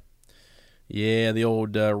 Yeah, the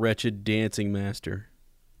old wretched dancing master,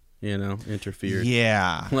 interfered.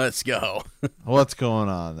 Yeah, let's go. What's going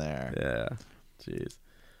on there? Yeah, jeez.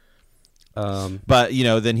 But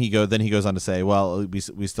then he goes on to say, well,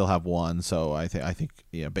 we still have one, so I think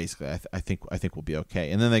basically I think we'll be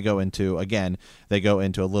okay. And then they go into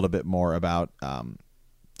a little bit more about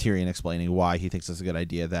Tyrion explaining why he thinks it's a good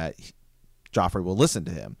idea that Joffrey will listen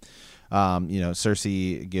to him.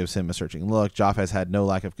 Cersei gives him a searching look. Joff has had no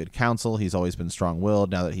lack of good counsel. He's always been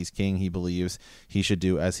strong-willed. Now that he's king, he believes he should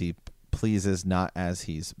do as he pleases, not as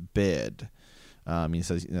he's bid. He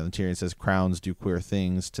says, Tyrion says, crowns do queer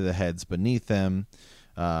things to the heads beneath them.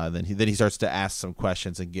 Then he starts to ask some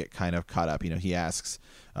questions and get kind of caught up. He asks,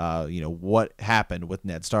 what happened with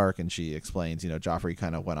Ned Stark, and she explains, Joffrey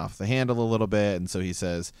kind of went off the handle a little bit, and so he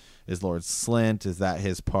says, is Lord Slint, is that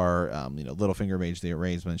his part? Littlefinger made the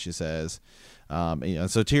arrangement, she says.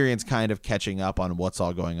 So Tyrion's kind of catching up on what's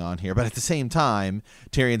all going on here, but at the same time,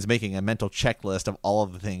 Tyrion's making a mental checklist of all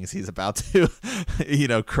of the things he's about to,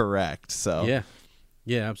 correct. So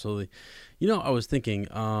yeah, absolutely. I was thinking,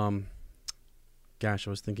 what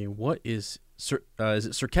is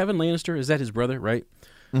it Sir Kevin Lannister? Is that his brother, right?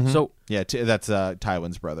 Mm-hmm. So yeah, that's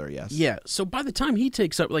Tywin's brother. Yes. Yeah. So by the time he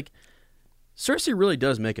takes up, Cersei really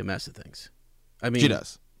does make a mess of things. I mean, she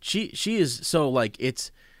does. She is so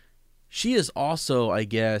she is also, I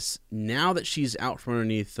guess, now that she's out from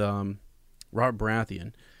underneath Robert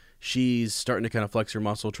Baratheon, she's starting to kind of flex her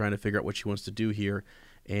muscle, trying to figure out what she wants to do here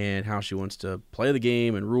and how she wants to play the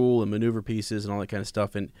game and rule and maneuver pieces and all that kind of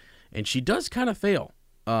stuff. And she does kind of fail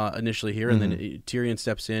initially here, and then Tyrion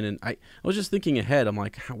steps in. And I was just thinking ahead. I'm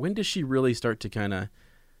like, when does she really start to kind of,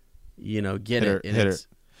 get hit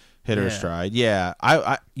her stride? Yeah,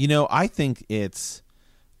 I think it's.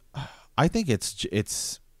 I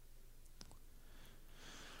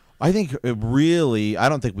think really, I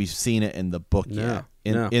don't think we've seen it in the book yet.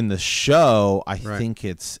 In the show, I think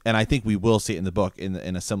it's, and I think we will see it in the book in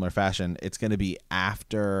a similar fashion. It's going to be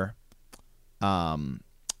after,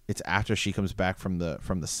 it's after she comes back from the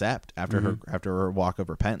Sept, after her walk of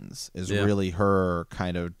repentance is really her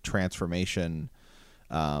kind of transformation,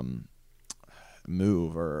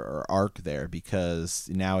 move or arc there, because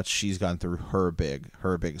now she's gone through her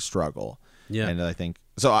big struggle. Yeah, and I think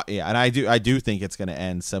so. Yeah, and I do think it's going to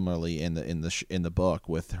end similarly in the book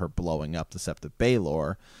with her blowing up the Sept of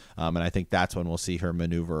Baelor, and I think that's when we'll see her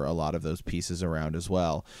maneuver a lot of those pieces around as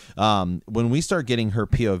well. When we start getting her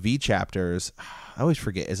POV chapters, I always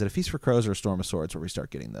forget, is it A Feast for Crows or A Storm of Swords where we start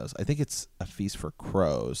getting those? I think it's A Feast for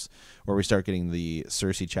Crows where we start getting the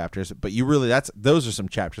Cersei chapters. But those are some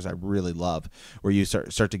chapters I really love, where you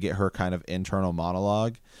start to get her kind of internal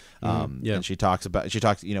monologue. And we've talked about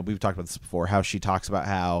this before, how she talks about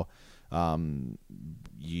how how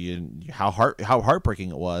heartbreaking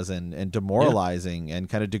it was and demoralizing and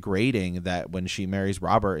kind of degrading that when she marries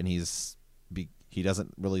Robert and he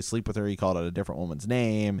doesn't really sleep with her. He called out a different woman's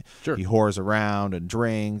name. Sure. He whores around and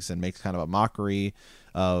drinks and makes kind of a mockery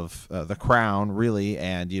of the crown, really.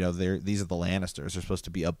 And these are the Lannisters. They're supposed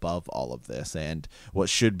to be above all of this, and what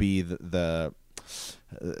should be the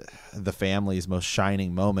family's most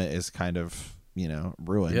shining moment is kind of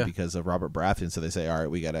ruined because of Robert Baratheon. So they say, all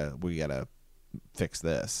right, we gotta fix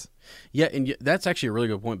this. Yeah, and that's actually a really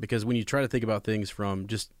good point, because when you try to think about things from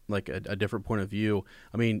just like a different point of view,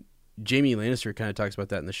 I mean, Jaime Lannister kind of talks about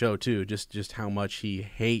that in the show too, just how much he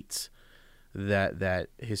hates that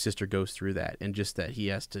his sister goes through that, and just that she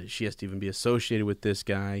has to even be associated with this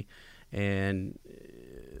guy, and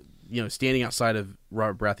standing outside of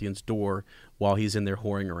Robert Baratheon's door while he's in there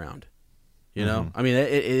whoring around. I mean,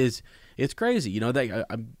 it's crazy. That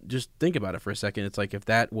I just think about it for a second. It's like, if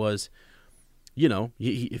that was,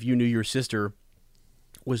 if you knew your sister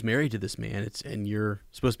was married to this man, and you're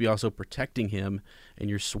supposed to be also protecting him, and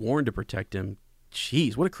you're sworn to protect him.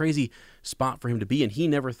 Jeez, what a crazy spot for him to be in. He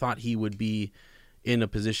never thought he would be in a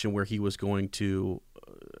position where he was going to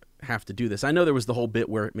have to do this. I know there was the whole bit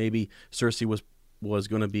where maybe Cersei was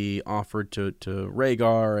going to be offered to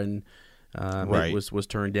Rhaegar, and was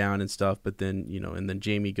turned down and stuff. But then and then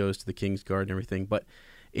Jaime goes to the Kingsguard and everything. But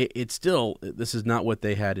it's still, this is not what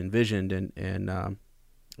they had envisioned, and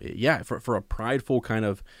for a prideful kind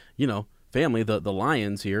of family, the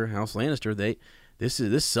Lyons here, House Lannister,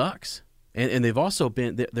 this sucks. And they've also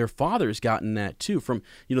been, their father's gotten that too from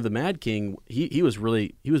the Mad King. He was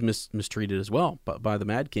mistreated as well by the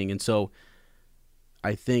Mad King. And so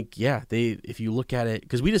I think if you look at it,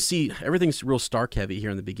 because we just see everything's real Stark heavy here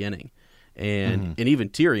in the beginning, and even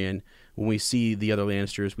Tyrion, when we see the other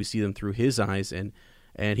Lannisters, we see them through his eyes, and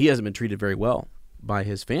he hasn't been treated very well by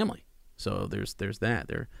his family. So there's that.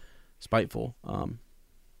 They're spiteful. I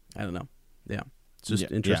don't know. Yeah, it's just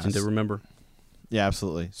interesting to remember. Yeah,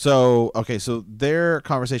 absolutely. So so their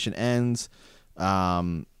conversation ends.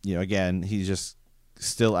 Again, he just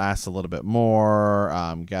still asks a little bit more,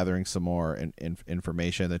 gathering some more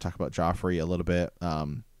information. They talk about Joffrey a little bit,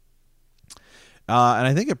 and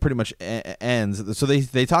I think it pretty much ends. So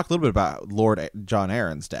they talk a little bit about Lord Jon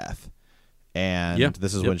Arryn's death. And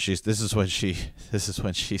this is when she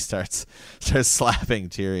starts slapping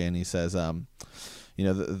Tyrion. He says, I'm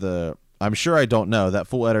sure I don't know. That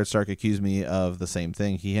fool Eddard Stark accused me of the same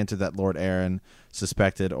thing. He hinted that Lord Arryn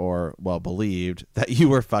suspected or believed that you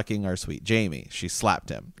were fucking our sweet Jamie. She slapped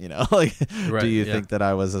him, like, Right, do you yeah. think that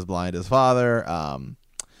I was as blind as father?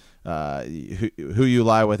 Who you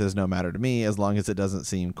lie with is no matter to me, as long as it doesn't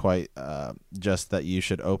seem quite just that you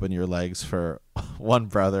should open your legs for one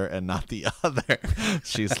brother and not the other.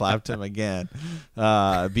 She slapped him again.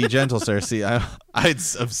 Be gentle, sir. See,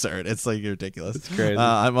 it's absurd. It's like ridiculous. It's crazy.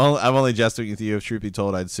 I'm only jesting with you. If truth be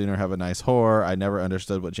told, I'd sooner have a nice whore. I never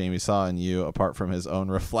understood what Jamie saw in you apart from his own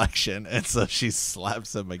reflection. And so she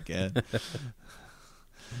slaps him again.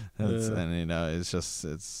 And it's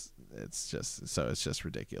just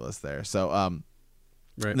ridiculous there. So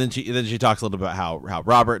Right. then she talks a little bit about how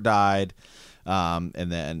Robert died, and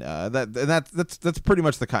then that's pretty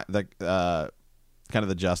much the kind of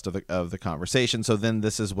the gist of the conversation. So then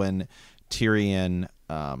this is when Tyrion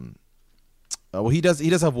he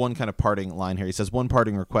does have one kind of parting line here. He says, "One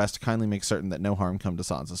parting request: kindly make certain that no harm come to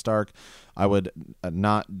Sansa Stark. I would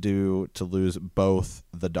not do to lose both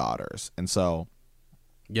the daughters." And so,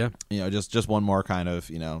 Yeah. just one more kind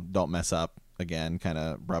of, don't mess up again, kind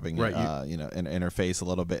of rubbing Right, in her face a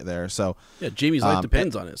little bit there. So Yeah, Jamie's life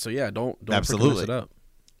depends on it. So yeah, don't Absolutely. mess it up.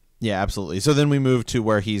 yeah, absolutely. So then we move to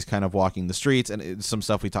where he's kind of walking the streets, and some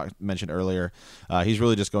stuff we mentioned earlier. He's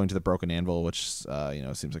really just going to the Broken Anvil, which seems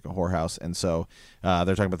like a whorehouse. And so they're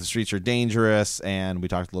talking about the streets are dangerous, and we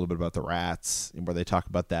talked a little bit about the rats, where they talk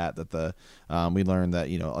about that we learned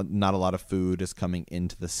that not a lot of food is coming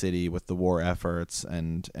into the city with the war efforts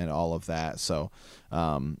and all of that. So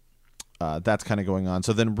that's kind of going on.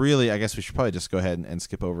 So then really, I guess we should probably just go ahead and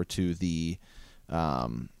skip over to the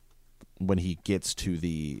when he gets to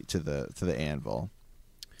the anvil.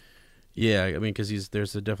 Yeah, I mean, because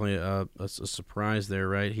there's definitely a surprise there,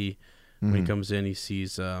 right? When he comes in, he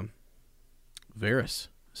sees Varys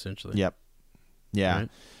essentially. Yep. Yeah. Right?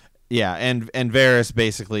 Yeah, and Varys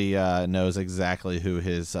basically knows exactly who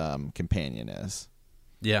his companion is.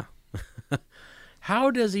 Yeah.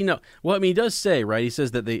 How does he know? Well, I mean, he does say, right? He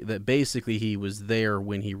says that basically he was there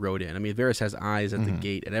when he rode in. I mean, Varys has eyes at the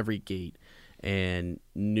gate, at every gate, and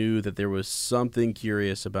knew that there was something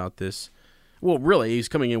curious about this. Well, really, he's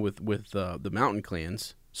coming in with the mountain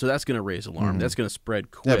clans, so that's going to raise alarm. That's going to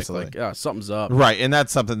spread quick. Absolutely. Like, something's up. Right, and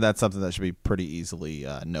that's something that should be pretty easily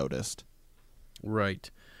noticed.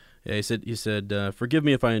 Right. Yeah, he said, forgive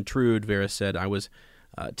me if I intrude, Varys said. I was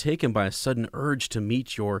taken by a sudden urge to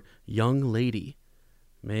meet your young lady.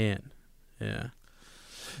 Man. Yeah.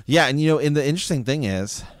 Yeah, and and the interesting thing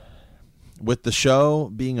is, with the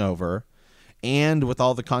show being over, and with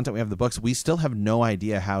all the content we have in the books, we still have no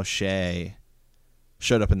idea how Shay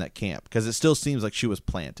showed up in that camp, because it still seems like she was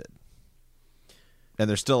planted. And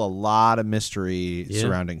there's still a lot of mystery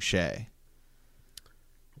surrounding Shay.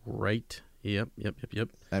 Right. Yep.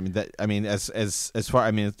 I mean, as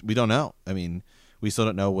far, we don't know. I mean, we still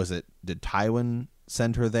don't know. Did Tywin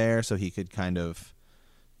send her there so he could kind of,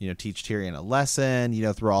 teach Tyrion a lesson,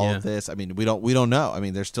 through all of this? I mean, we don't know. I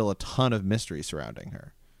mean, there's still a ton of mystery surrounding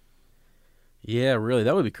her. Yeah, really,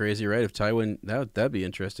 that would be crazy, right? If Tywin, that'd be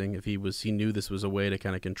interesting. If he knew this was a way to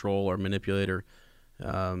kind of control or manipulate or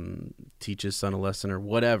teach his son a lesson or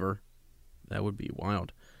whatever, that would be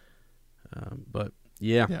wild. But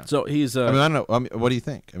yeah. So he's. I don't know. What do you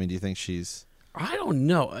think? I mean, do you think she's? I don't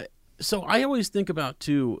know. So I always think about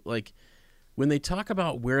too, like when they talk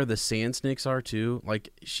about where the sand snakes are too. Like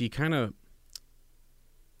she kind of.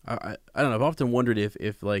 I don't know. I've often wondered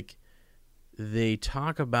if like they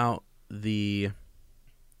talk about the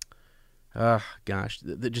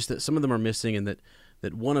just that some of them are missing, and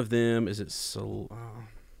that one of them is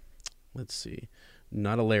let's see,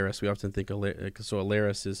 not Alaris. We often think so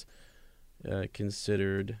Alaris is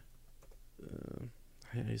considered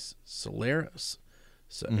Solaris.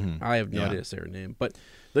 So I have no idea to say her name, but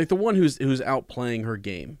like the one who's out playing her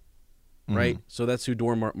game, right? So that's who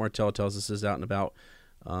Dora Martell tells us is out and about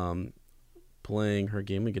playing her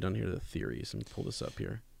game. We get on here to the theories and pull this up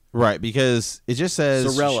here. Right, because it just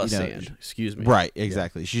says Sorella Sand. Excuse me. Right,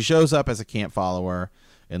 exactly. Yeah. She shows up as a camp follower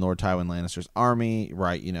in Lord Tywin Lannister's army.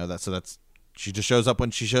 Right, that's she just shows up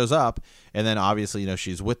when she shows up, and then obviously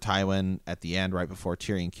she's with Tywin at the end right before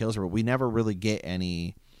Tyrion kills her. But we never really get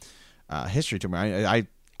any history to her.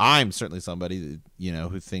 I'm certainly somebody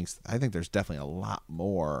who thinks I think there's definitely a lot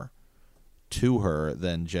more to her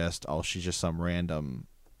than just she's just some random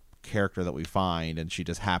character that we find, and she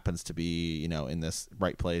just happens to be in this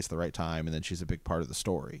right place at the right time, and then she's a big part of the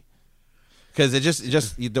story. Because it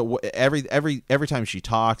just every time she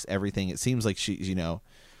talks, everything, it seems like it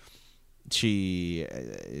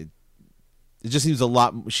just seems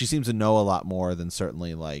she seems to know a lot more than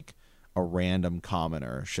certainly like a random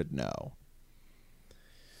commoner should know.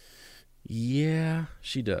 Yeah,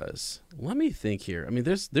 she does. Let me think here. I mean,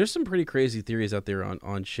 there's some pretty crazy theories out there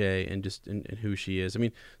on Shay and just and who she is. I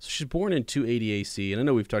mean, so she's born in 280 AC, and I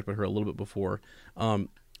know we've talked about her a little bit before.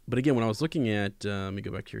 But again, when I was looking at, let me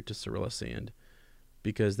go back here to Cirilla Sand,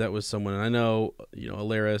 because that was someone, and I know,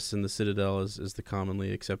 Alaris and the Citadel is the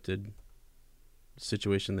commonly accepted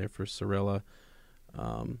situation there for Cirilla.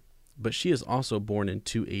 But she is also born in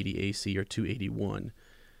 280 AC or 281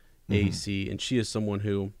 AC, and she is someone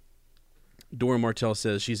who Doran Martell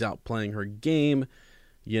says she's out playing her game.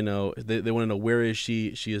 They want to know, where is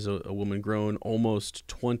she? She is a woman grown, almost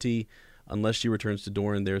 20. Unless she returns to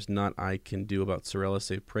Doran, there's not I can do about Cirilla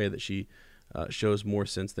save pray that she shows more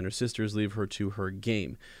sense than her sisters. Leave her to her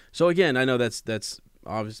game. So again, I know that's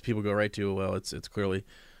obvious. People go right to, well, it's clearly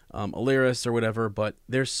Alaris or whatever, but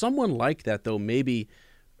there's someone like that though, maybe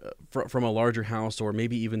from a larger house, or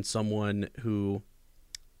maybe even someone who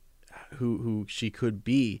she could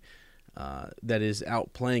be. That is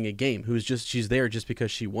out playing a game, she's there just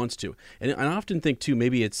because she wants to. And I often think too,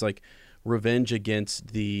 maybe it's like revenge against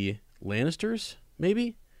the Lannisters,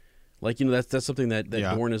 maybe, like, that's something that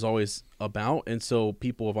Dorne is always about. And so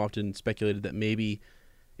people have often speculated that maybe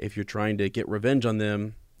if you're trying to get revenge on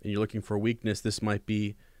them and you're looking for weakness, this might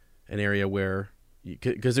be an area where,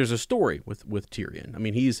 because there's a story with Tyrion. I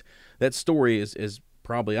mean, that story is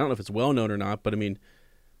probably, I don't know if it's well known or not, but I mean,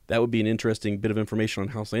 that would be an interesting bit of information on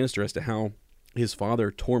House Lannister as to how his father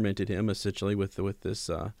tormented him, essentially, with this,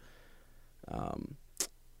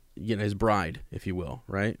 his bride, if you will,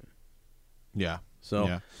 right? Yeah.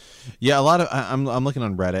 So, yeah. A lot of I'm looking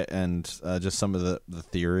on Reddit and just some of the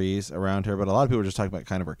theories around her, but a lot of people are just talking about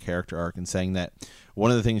kind of her character arc and saying that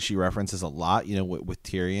one of the things she references a lot, with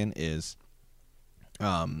Tyrion is,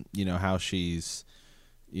 how she's,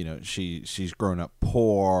 she's grown up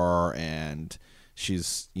poor and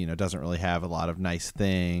she's doesn't really have a lot of nice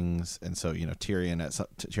things, and so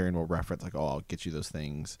Tyrion will reference like, oh, I'll get you those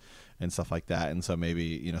things and stuff like that. And so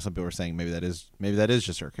maybe some people are saying maybe that is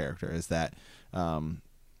just her character, is that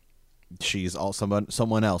she's also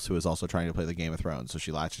someone else who is also trying to play the Game of Thrones, so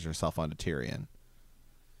she latches herself onto Tyrion.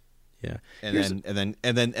 Yeah, and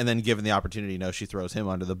then given the opportunity, she throws him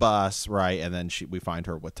under the bus, right? And then we find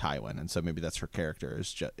her with Tywin, and so maybe that's her character,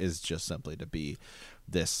 is just simply to be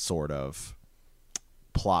this sort of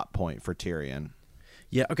plot point for Tyrion.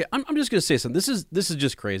 Yeah, okay. I'm just gonna say something. This is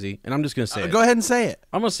just crazy, and I'm just gonna say it. Go ahead and say it.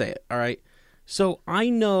 I'm gonna say it. All right. So I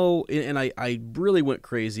know, and I really went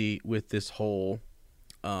crazy with this whole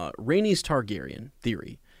Rhaenys Targaryen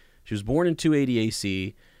theory. She was born in 280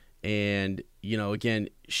 AC, and again,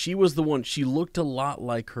 she was the one. She looked a lot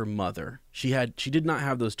like her mother. She did not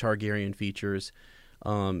have those Targaryen features.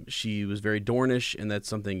 She was very Dornish, and that's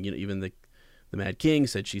something even the Mad King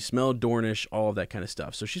said she smelled Dornish, all of that kind of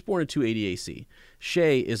stuff. So she's born in 280 AC.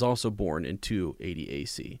 Shay is also born in 280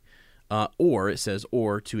 AC. Or it says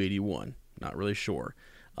 281. Not really sure.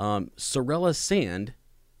 Cirilla Sand,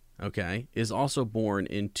 okay, is also born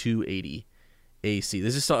in 280 AC.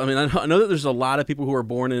 This is, I know that there's a lot of people who are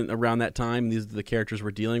born in around that time. These are the characters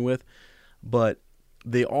we're dealing with, but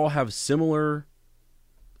they all have similar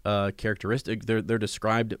characteristics. They're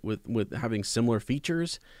described with having similar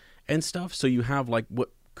features and stuff. So you have like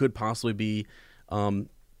what could possibly be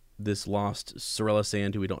this lost Cirilla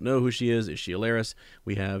Sand, who we don't know who she is. Is she Alaris?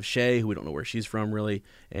 We have Shay, who we don't know where she's from really.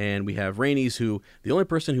 And we have Rhaenys, who the only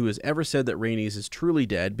person who has ever said that Rhaenys is truly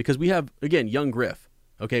dead, because we have, again, young Griff.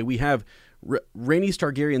 Okay, we have Rhaenys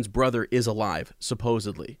Targaryen's brother is alive,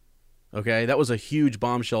 supposedly. Okay, that was a huge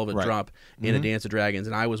bombshell of a drop in A Dance of Dragons,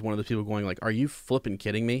 and I was one of the people going like, are you flipping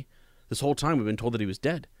kidding me? This whole time we've been told that he was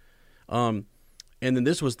dead. And then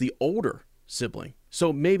this was the older sibling.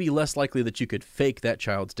 So maybe less likely that you could fake that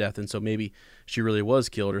child's death, and so maybe she really was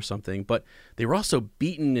killed or something. But they were also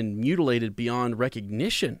beaten and mutilated beyond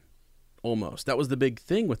recognition, almost. That was the big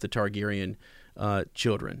thing with the Targaryen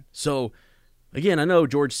children. So, again, I know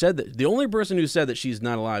George said that. The only person who said that she's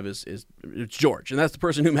not alive is it's George, and that's the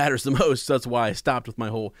person who matters the most. So that's why I stopped with my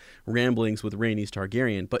whole ramblings with Rhaenys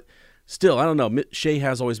Targaryen. But still, I don't know. Shay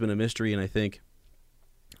has always been a mystery, and I think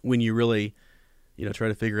when you really try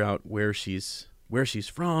to figure out where she's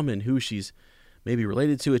from and who she's maybe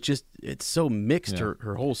related to, it's so mixed. Yeah.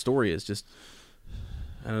 Her whole story is just,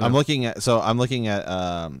 I don't know. I'm looking at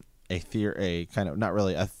a theory, kind of not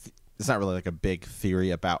really it's not really like a big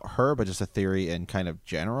theory about her, but just a theory in kind of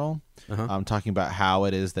general. I'm talking about how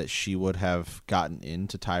it is that she would have gotten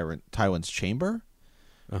into Tywin's chamber.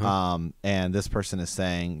 And this person is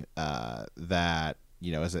saying that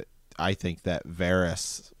I think that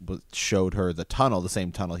Varys showed her the tunnel, the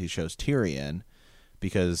same tunnel he shows Tyrion,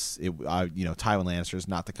 because Tywin Lannister is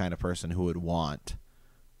not the kind of person who would want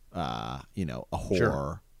you know, a whore.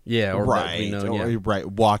 Sure. Yeah, or right, known, or, yeah. right,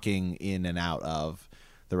 walking in and out of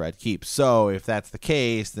the Red Keep. So if that's the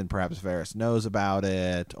case, then perhaps Varys knows about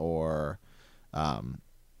it, or you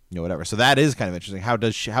know, whatever. So that is kind of interesting. How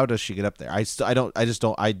does she get up there?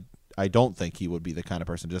 I don't think he would be the kind of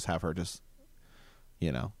person to just have her just,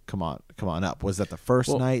 you know, come on up. Was that the first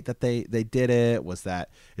night that they did it? Is that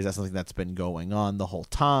something that's been going on the whole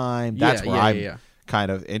time? That's where I'm kind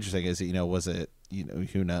of interesting. Is, you know, was it, you know,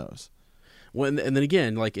 who knows? Well, and then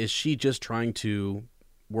again, like, is she just trying to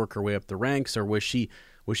work her way up the ranks, or was she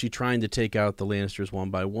trying to take out the Lannisters one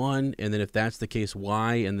by one? And then if that's the case,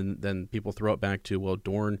 why? And then people throw it back to, well,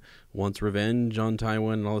 Dorne wants revenge on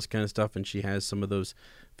Tywin and all this kind of stuff, and she has some of those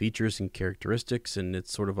features and characteristics, and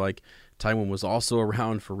it's sort of like Tywin was also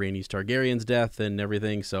around for Rhaenys Targaryen's death and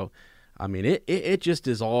everything. So, I mean, it just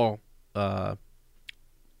is all kind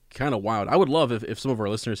of wild. I would love if some of our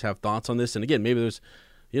listeners have thoughts on this, and again, maybe there's,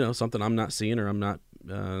 you know, something I'm not seeing, or I'm not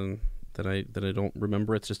that I don't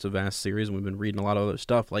remember. It's just a vast series, and we've been reading a lot of other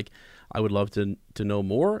stuff. Like, I would love to know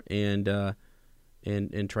more, and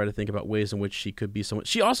try to think about ways in which she could be someone.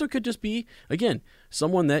 She also could just be, again,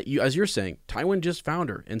 someone that, you, as you're saying, Tywin just found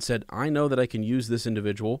her and said, I know that I can use this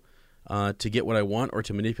individual to get what I want, or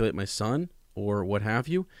to manipulate my son, or what have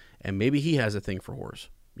you. And maybe he has a thing for whores.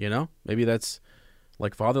 You know, maybe that's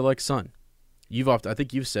like father, like son. I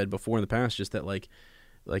think you've said before in the past, just that like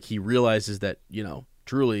he realizes that, you know,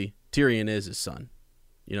 truly Tyrion is his son.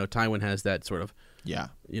 You know, Tywin has that sort of, yeah,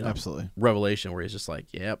 you know, absolutely, revelation where he's just like,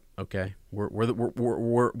 yep, okay, we're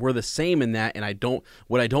the same in that, and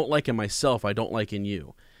what I don't like in myself, I don't like in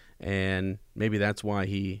you, and maybe that's why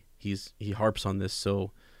he harps on this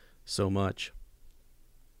so much.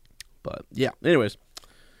 But yeah, anyways,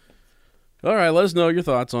 all right, let us know your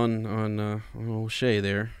thoughts on old Shay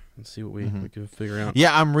there, and see what we can figure out.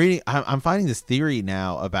 Yeah, I'm finding this theory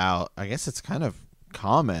now about, I guess it's kind of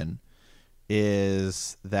common,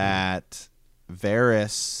 is that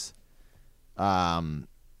Varys,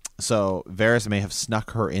 so Varys may have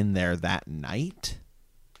snuck her in there that night,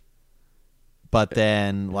 but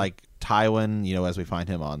then like Tywin, you know, as we find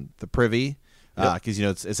him on the privy, because you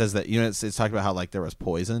know it says that, you know, it's talking about how like there was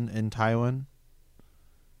poison in Tywin.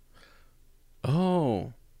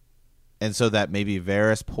 Oh. And so that maybe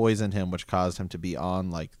Varys poisoned him, which caused him to be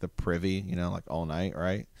on like the privy, you know, like all night,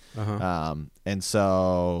 right? Uh-huh. And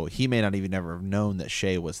so he may not even ever have known that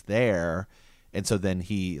Shay was there, and so then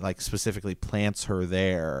he like specifically plants her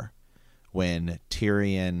there when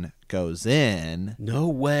Tyrion goes in. No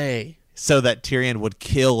way. So that Tyrion would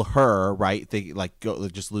kill her, right?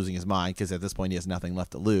 Just losing his mind, because at this point he has nothing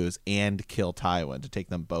left to lose, and kill Tywin to take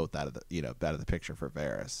them both out of the picture for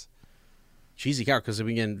Varys. Cheesy cow, because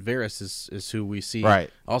again, Varys is who we see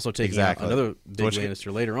also taking out another big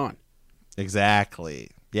Lannister later on. Exactly.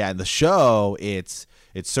 Yeah, in the show, it's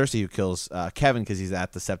Cersei who kills Kevin because he's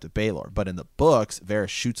at the Sept of Baelor. But in the books, Varys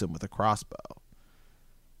shoots him with a crossbow.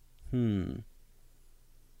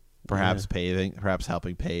 Perhaps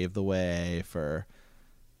helping pave the way for,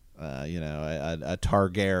 you know, a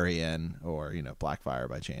Targaryen, or, you know, Blackfyre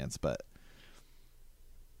by chance. But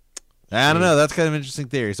I don't know. That's kind of an interesting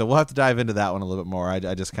theory. So we'll have to dive into that one a little bit more. I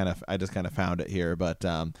just kind of found it here, but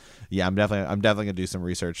yeah, I'm definitely gonna do some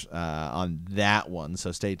research on that one.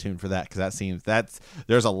 So stay tuned for that, because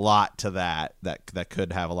there's a lot to that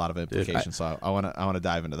could have a lot of implications. So I want to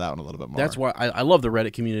dive into that one a little bit more. That's why I love the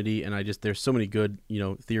Reddit community, and there's so many good, you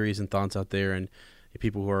know, theories and thoughts out there, and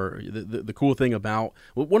people who are the cool thing about,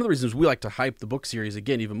 well, one of the reasons we like to hype the book series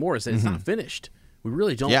again even more is that it's not finished. We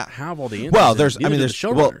really don't have all the answers. Well, there's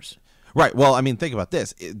showrunners. Right. Well, I mean, think about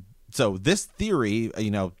this. So this theory,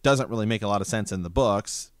 you know, doesn't really make a lot of sense in the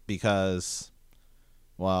books because,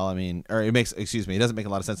 well, I mean, or it doesn't make a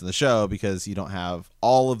lot of sense in the show because you don't have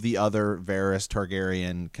all of the other Varys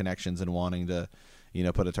Targaryen connections and wanting to, you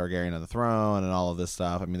know, put a Targaryen on the throne and all of this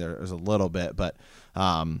stuff. I mean, there's a little bit, but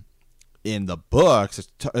in the books,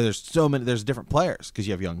 there's different players because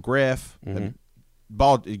you have young Griff,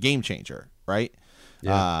 game changer, right?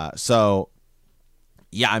 Yeah.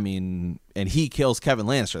 Yeah, I mean, and he kills Kevin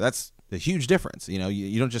Lannister. That's a huge difference. You know,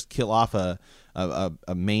 you don't just kill off a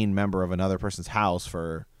main member of another person's house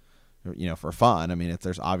for fun. I mean,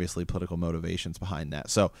 there's obviously political motivations behind that.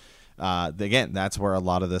 So, again, that's where a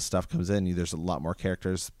lot of this stuff comes in. There's a lot more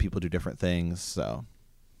characters. People do different things. So,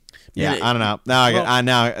 Yeah, I don't know. Now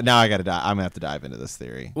I got to dive. I'm gonna have to dive into this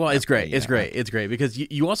theory. Well, it's great. It's great. It's great because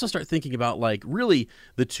you also start thinking about like really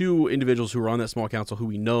the two individuals who are on that small council who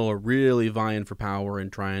we know are really vying for power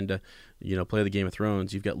and trying to, play the Game of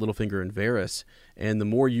Thrones. You've got Littlefinger and Varys, and the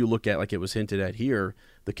more you look at, like it was hinted at here,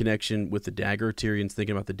 the connection with the dagger. Tyrion's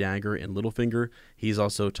thinking about the dagger and Littlefinger. He's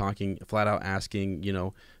also talking flat out, asking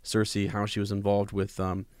Cersei how she was involved with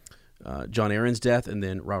Jon Arryn's death and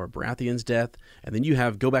then Robert Baratheon's death. And then you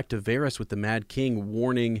go back to Varys with the Mad King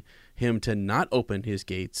warning him to not open his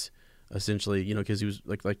gates, essentially, because he was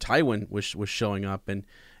like Tywin was showing up and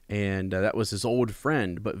that was his old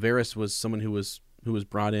friend. But Varys was someone who was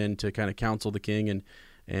brought in to kind of counsel the king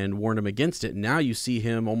and warn him against it. And now you see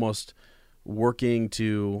him almost working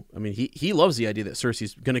to, he loves the idea that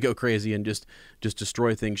Cersei's going to go crazy and just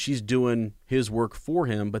destroy things. She's doing his work for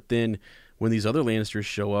him, but then when these other Lannisters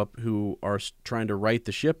show up who are trying to right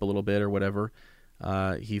the ship a little bit or whatever,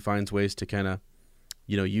 he finds ways to kind of,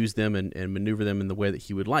 use them and maneuver them in the way that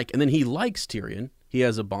he would like. And then he likes Tyrion. He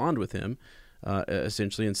has a bond with him,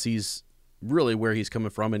 essentially, and sees really where he's coming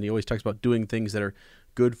from. And he always talks about doing things that are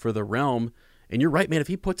good for the realm. And you're right, man. If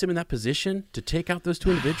he puts him in that position to take out those two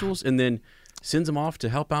individuals and then sends them off to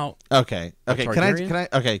help out. Okay. Can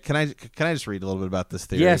I just read a little bit about this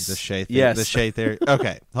theory? Yes. The Shae theory. Yes. The Shae theory.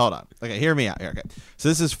 Okay, hold on. Okay, hear me out here. Okay, so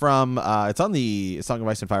this is from it's on the Song of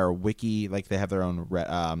Ice and Fire wiki. Like they have their own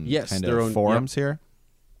forums here.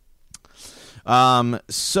 So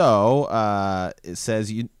it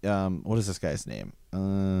says what is this guy's name?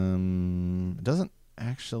 It doesn't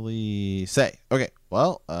actually say. Okay,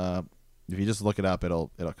 well, if you just look it up,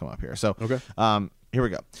 it'll come up here. So okay. Here we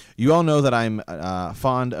go. You all know that I'm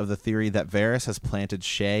fond of the theory that Varys has planted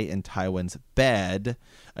Shae in Tywin's bed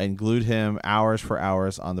and glued him hours for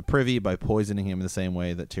hours on the privy by poisoning him in the same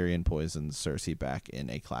way that Tyrion poisoned Cersei back in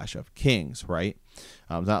A Clash of Kings, right?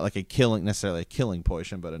 Not like necessarily a killing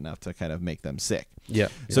poison, but enough to kind of make them sick. Yeah.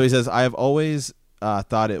 So he says, I have always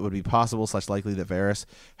thought it would be possible / likely that Varys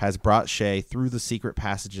has brought Shae through the secret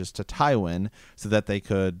passages to Tywin so that they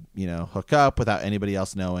could, hook up without anybody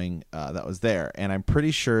else knowing that was there. And I'm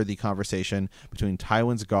pretty sure the conversation between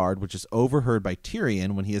Tywin's guard, which is overheard by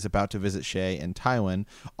Tyrion when he is about to visit Shae and Tywin,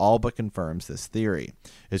 all but confirms this theory.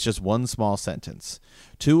 It's just one small sentence.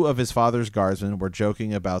 2 of his father's guardsmen were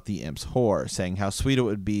joking about the imp's whore, saying how sweet it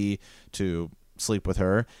would be to sleep with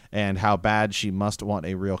her and how bad she must want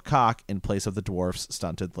a real cock in place of the dwarf's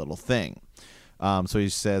stunted little thing. So he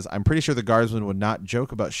says, I'm pretty sure the guardsmen would not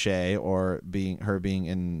joke about Shae or being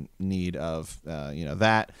in need of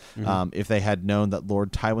that if they had known that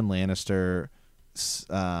Lord Tywin Lannister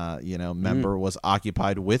member was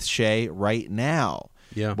occupied with Shae right now.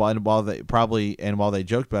 Yeah. While they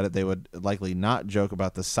joked about it, they would likely not joke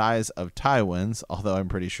about the size of Tywin's, although I'm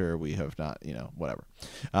pretty sure we have not, whatever.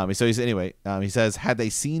 He says, had they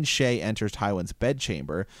seen Shae enter Tywin's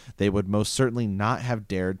bedchamber, they would most certainly not have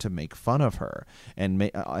dared to make fun of her.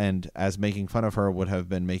 And as making fun of her would have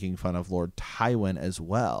been making fun of Lord Tywin as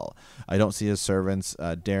well. I don't see his servants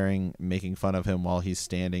daring making fun of him while he's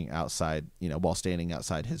standing outside, while standing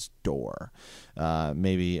outside his door.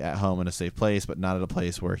 Maybe at home in a safe place, but not at a place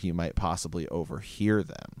where he might possibly overhear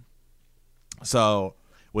them. So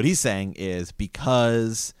what he's saying is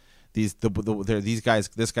because these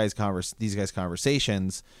guys'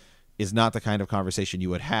 conversations is not the kind of conversation you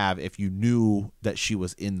would have if you knew that she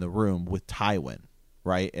was in the room with Tywin,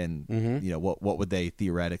 right? And what would they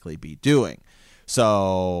theoretically be doing?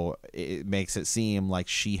 So it makes it seem like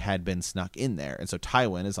she had been snuck in there, and so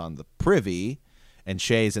Tywin is on the privy. And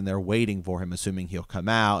Shae's in there waiting for him, assuming he'll come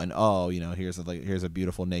out. And here's a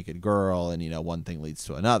beautiful naked girl, and one thing leads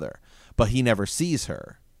to another. But he never sees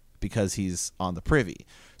her because he's on the privy.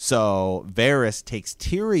 So Varys takes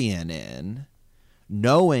Tyrion in,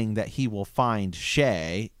 knowing that he will find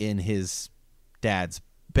Shae in his dad's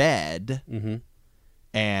bed. Mm-hmm.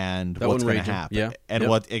 And that what's going to happen,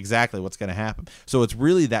 what's going to happen. So it's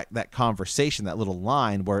really that conversation, that little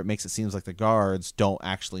line where it makes it seem like the guards don't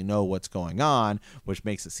actually know what's going on, which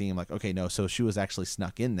makes it seem like, okay, no, so she was actually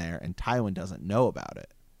snuck in there, and Tywin doesn't know about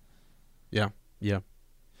it. Yeah, yeah.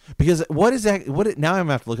 Because now I'm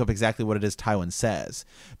gonna have to look up exactly what it is Tywin says,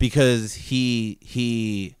 because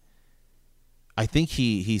he I think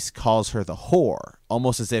he calls her the whore,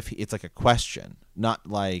 almost as if it's like a question, not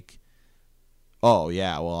like, oh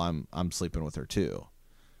yeah, well I'm sleeping with her too,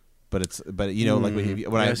 but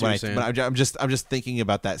I'm just thinking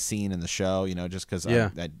about that scene in the show, just because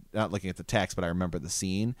I'm not looking at the text, but I remember the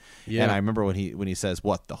scene, and I remember when he says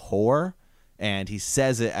what, the whore, and he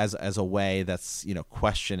says it as a way that's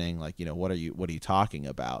questioning, like, what are you talking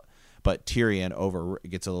about, but Tyrion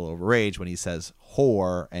gets a little overraged when he says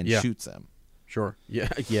whore and shoots him. Sure. Yeah.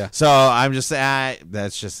 Yeah. So I'm just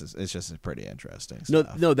it's just pretty interesting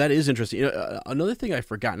stuff. No, that is interesting. Another thing I've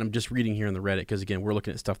forgotten. I'm just reading here on the Reddit because again, we're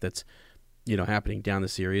looking at stuff that's happening down the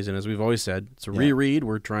series, and as we've always said, it's a reread.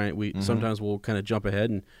 We're trying. Sometimes we'll kind of jump ahead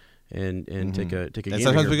and take a. And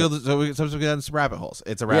sometimes we go down some rabbit holes.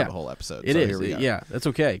 It's a rabbit hole episode. It is. Yeah, that's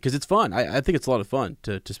okay because it's fun. I think it's a lot of fun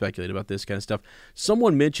to speculate about this kind of stuff.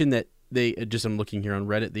 Someone mentioned that. I'm looking here on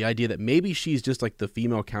Reddit, the idea that maybe she's just like the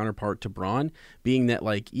female counterpart to Bronn, being that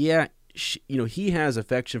like, he has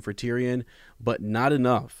affection for Tyrion, but not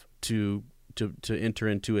enough to enter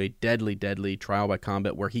into a deadly trial by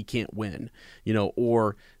combat where he can't win,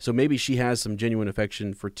 or so maybe she has some genuine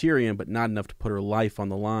affection for Tyrion, but not enough to put her life on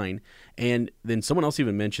the line. And then someone else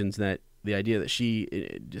even mentions that the idea that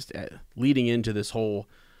she just leading into this whole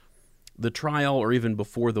the trial or even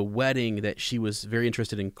before the wedding that she was very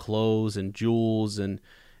interested in clothes and jewels and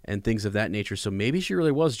things of that nature. So maybe she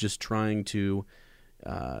really was just trying to,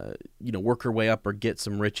 work her way up or get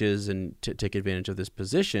some riches and take advantage of this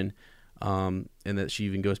position. And that she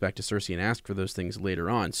even goes back to Cersei and asks for those things later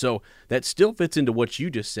on. So that still fits into what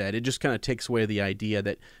you just said. It just kind of takes away the idea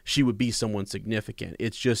that she would be someone significant.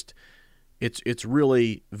 It's just, it's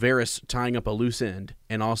really Varys tying up a loose end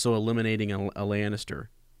and also eliminating a Lannister.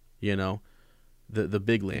 The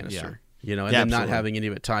big Lannister, and then not having any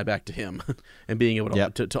of it tie back to him and being able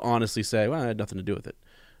to honestly say, well, I had nothing to do with it.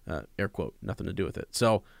 Air quote, nothing to do with it.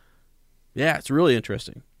 So, yeah, it's really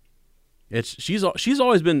interesting. She's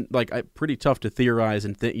always been like pretty tough to theorize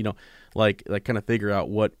and like kind of figure out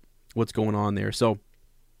what's going on there. So,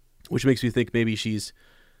 which makes me think maybe she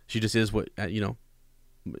just is what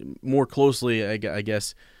more closely I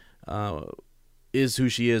guess is who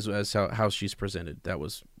she is as how she's presented. That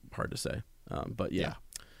was hard to say, but yeah.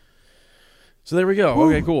 So there we go. Woo.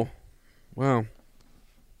 Okay, cool. Wow,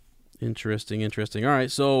 interesting. All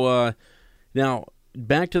right, so now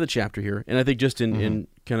back to the chapter here, and I think just in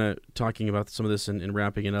kind of talking about some of this and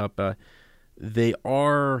wrapping it up, they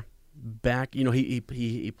are back.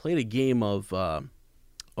 He played a game of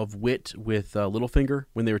wit with Littlefinger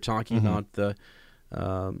when they were talking about the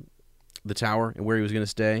tower and where he was going to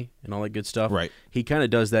stay and all that good stuff. Right. He kind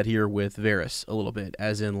of does that here with Varys a little bit,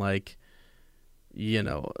 as in like,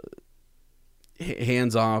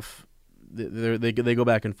 hands off. They go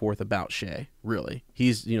back and forth about Shay. Really,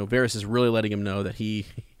 Varys is really letting him know that he's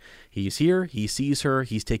here. He sees her.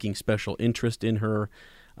 He's taking special interest in her.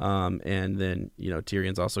 And then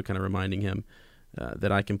Tyrion's also kind of reminding him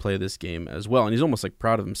that I can play this game as well. And he's almost like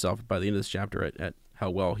proud of himself by the end of this chapter at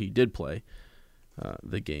how well he did play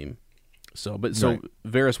the game. So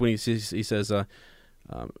Varys, when he says,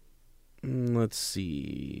 let's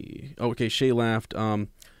see. Oh, okay. Shay laughed. They're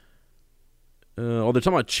talking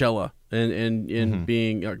about Chella and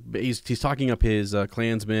being, he's talking up his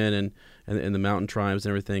clansmen and the mountain tribes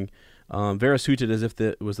and everything. Varys hooted as if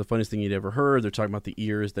it was the funniest thing he'd ever heard. They're talking about the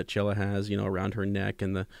ears that Chella has, around her neck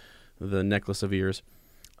and the necklace of ears.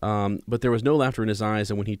 But there was no laughter in his eyes,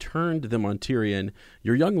 and when he turned them on Tyrion,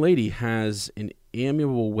 your young lady has an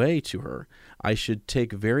amiable way to her. I should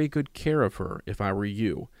take very good care of her if I were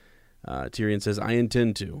you. Tyrion says, I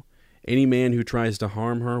intend to. Any man who tries to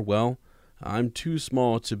harm her, well, I'm too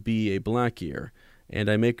small to be a Blackear, and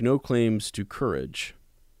I make no claims to courage.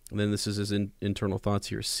 And then this is his internal thoughts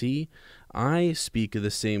here. See, I speak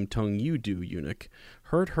the same tongue you do, eunuch.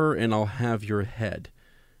 Hurt her, and I'll have your head.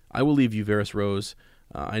 I will leave you, Varys Rose.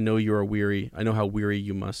 I know you are weary. I know how weary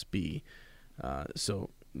you must be. So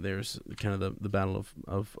there's kind of the battle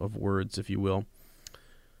of words, if you will.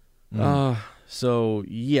 So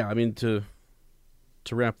yeah, I mean to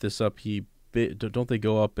wrap this up, don't they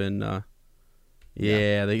go up and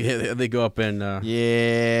they go up and what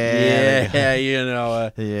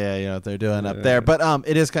they're doing up there. But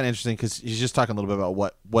it is kind of interesting because he's just talking a little bit about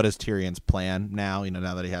what is Tyrion's plan now.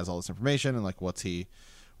 Now that he has all this information and like what's he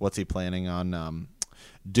planning on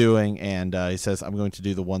doing, and he says, I'm going to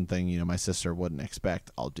do the one thing my sister wouldn't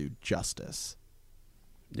expect. I'll do justice.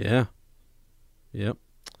 Yeah. Yep.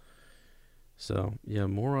 So yeah,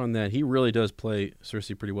 more on that. He really does play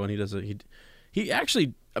Cersei pretty well. And he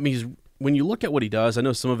actually, I mean, when you look at what he does, I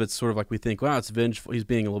know some of it's sort of like we think, wow, it's vengeful. He's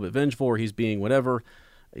being a little bit vengeful, or he's being whatever.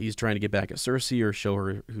 He's trying to get back at Cersei or show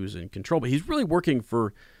her who's in control. But he's really working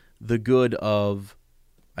for the good of,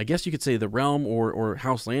 I guess you could say, the realm or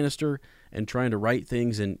House Lannister, and trying to right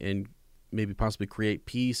things and maybe possibly create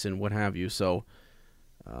peace and what have you. So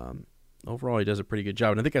overall, he does a pretty good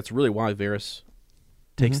job. And I think that's really why Varys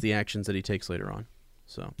takes the actions that he takes later on.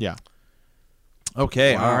 So yeah.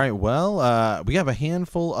 Okay, wow. All right. Well, we have a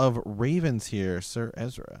handful of ravens here, Sir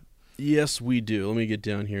Ezra. Yes, we do. Let me get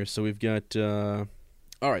down here. So we've got. All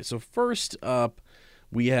right. So first up,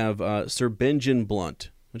 we have Sir Benjen Blunt,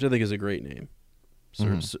 which I think is a great name.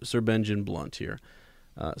 Sir Benjen Blunt here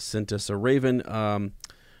sent us a raven.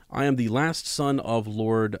 I am the last son of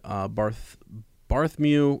Lord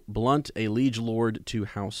Barthmew Blunt, a liege lord to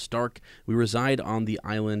House Stark. We reside on the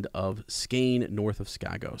island of Skane, north of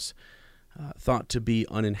Skagos. Thought to be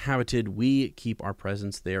uninhabited, we keep our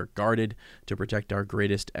presence there guarded to protect our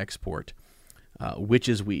greatest export,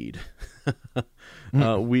 witch's weed.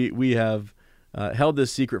 We have held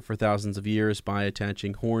this secret for thousands of years by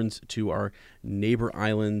attaching horns to our neighbor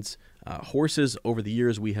islands' horses. Over the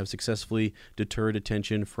years, we have successfully deterred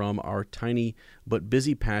attention from our tiny but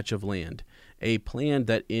busy patch of land. A plan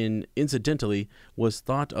that incidentally was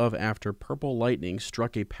thought of after purple lightning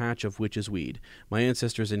struck a patch of witch's weed. My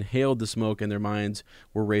ancestors inhaled the smoke and their minds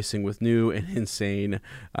were racing with new and insane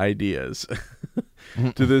ideas.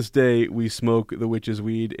 To this day, we smoke the witch's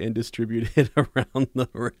weed and distribute it around the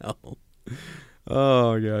realm.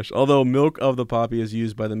 Oh gosh! Although milk of the poppy is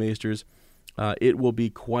used by the maesters, it can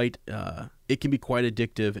be quite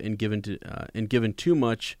addictive, and given too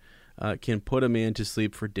much, can put a man to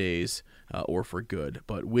sleep for days or for good.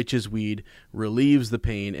 But witch's weed relieves the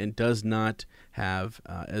pain and does not have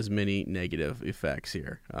as many negative effects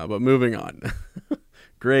here. But moving on.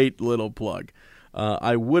 Great little plug.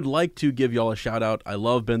 I would like to give y'all a shout out. I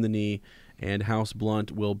love Bend the Knee, and House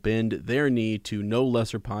Blunt will bend their knee to no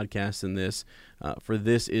lesser podcast than this, for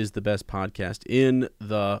this is the best podcast in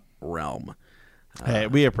the realm. Hey,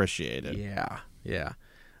 we appreciate it. Yeah.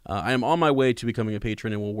 I am on my way to becoming a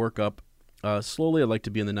patron and will work up slowly. I'd like to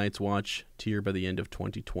be in the Night's Watch tier by the end of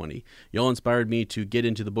 2020. Y'all inspired me to get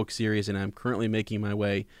into the book series, and I'm currently making my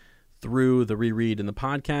way through the reread and the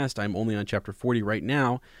podcast. I'm only on chapter 40 right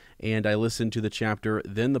now, and I listen to the chapter,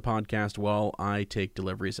 then the podcast while I take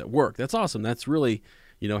deliveries at work. That's awesome. That's really,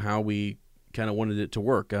 how we kind of wanted it to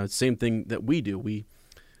work. Same thing that we do. We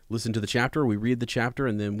listen to the chapter, we read the chapter,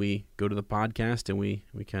 and then we go to the podcast and we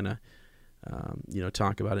kind of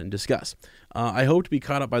talk about it and discuss. I hope to be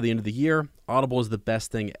caught up by the end of the year. Audible is the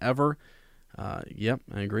best thing ever. Yep,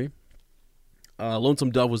 I agree. Lonesome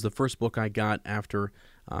Dove was the first book I got after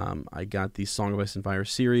I got the Song of Ice and Fire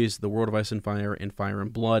series, The World of Ice and Fire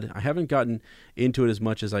and Blood. I haven't gotten into it as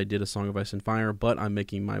much as I did A Song of Ice and Fire, but I'm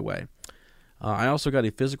making my way. I also got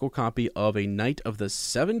a physical copy of A Knight of the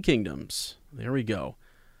Seven Kingdoms. There we go.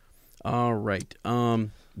 All right.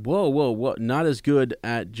 Whoa. Not as good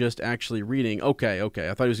at just actually reading. Okay. I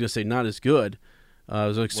thought he was going to say not as good. I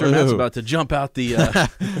was like, Sir Matt's about to jump out the...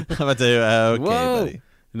 I'm about to... okay, buddy.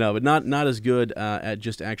 No, but not as good at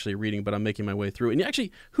just actually reading, but I'm making my way through. And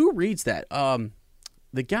actually, who reads that?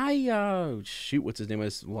 The guy... what's his name? I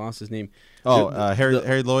lost his name.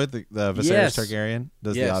 Harry Lloyd, the Viserys yes. Targaryen,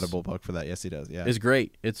 does the audible book for that. Yes, he does. Yeah, it's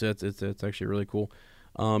great. It's actually really cool.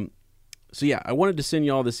 So yeah, I wanted to send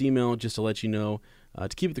you all this email just to let you know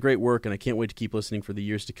to keep up the great work, and I can't wait to keep listening for the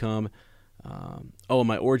years to come.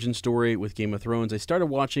 My origin story with Game of Thrones. I started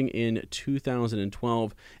watching in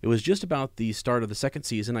 2012. It was just about the start of the second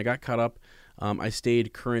season. I got caught up. I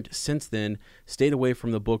stayed current since then, stayed away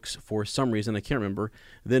from the books for some reason. I can't remember.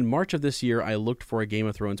 Then March of this year, I looked for a Game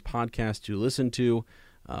of Thrones podcast to listen to,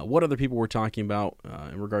 what other people were talking about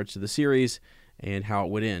in regards to the series and how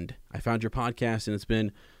it would end. I found your podcast, and it's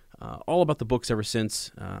been all about the books ever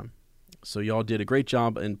since. So y'all did a great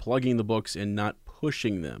job in plugging the books and not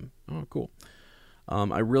pushing them. Oh, cool.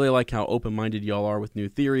 I really like how open-minded y'all are with new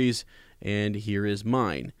theories, and here is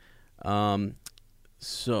mine.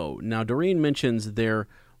 So now Doreen mentions there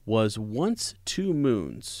was once two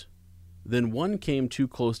moons, then one came too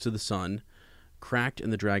close to the sun, cracked,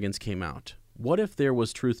 and the dragons came out. What if there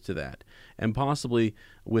was truth to that? And possibly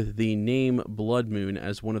with the name Blood Moon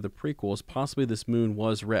as one of the prequels, possibly this moon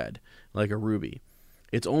was red, like a ruby.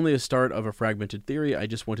 It's only a start of a fragmented theory. I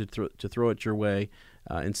just wanted to throw it your way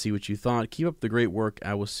and see what you thought. Keep up the great work.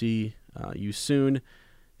 I will see you soon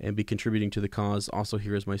and be contributing to the cause. Also,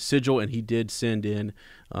 here is my sigil, and he did send in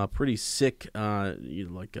pretty sick, this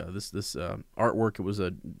artwork. It was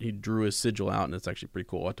he drew his sigil out, and it's actually pretty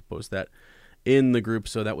cool. I'll have to post that in the group.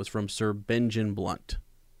 So that was from Sir Benjen Blunt.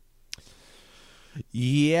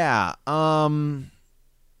 Yeah,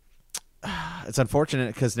 it's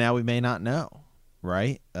unfortunate because now we may not know.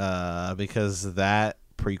 Right, because that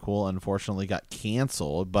prequel unfortunately got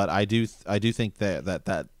canceled, but I do think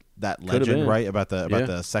that legend, right, about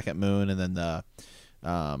the second moon and then the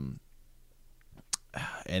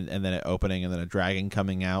and then it opening and then a dragon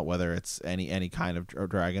coming out, whether it's any kind of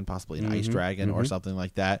dragon, possibly an ice dragon or something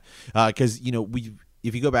like that, because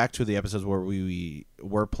if you go back to the episodes where we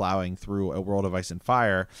were plowing through A World of Ice and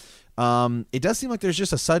Fire, It does seem like there's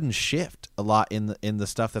just a sudden shift a lot in the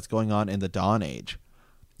stuff that's going on in the Dawn Age.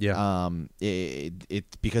 Yeah.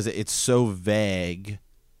 Because it's so vague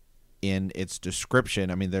in its description.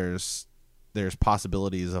 I mean, there's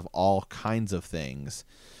possibilities of all kinds of things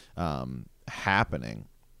happening.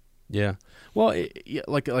 Yeah. Well,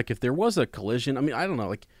 like if there was a collision, I mean, I don't know.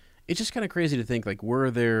 Like, it's just kind of crazy to think, like, were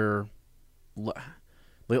there,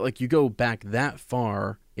 like, you go back that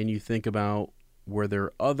far and you think about were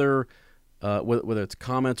there other, whether it's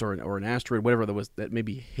comets or an asteroid, whatever that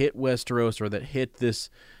maybe hit Westeros or that hit this,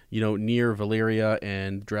 near Valyria,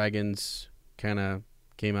 and dragons kind of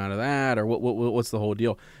came out of that, or what's the whole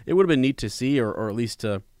deal? It would have been neat to see, or at least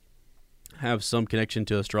to have some connection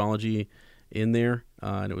to astrology in there,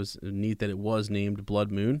 and it was neat that it was named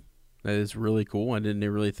Blood Moon. That is really cool. I didn't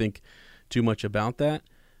really think too much about that,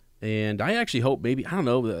 and I actually hope maybe, I don't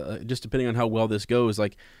know, just depending on how well this goes,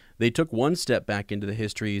 like they took one step back into the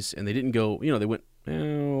histories, and they didn't go, they went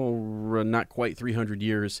not quite 300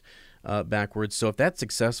 years backwards. So if that's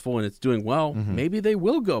successful and it's doing well, maybe they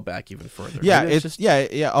will go back even further. Yeah,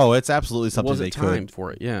 Oh, it's absolutely something they could. Time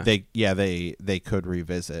for it. Yeah, they could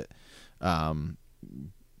revisit. And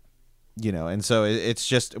so it's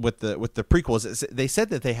just with the prequels. They said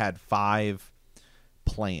that they had 5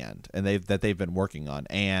 planned, and they've been working on.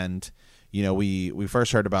 And we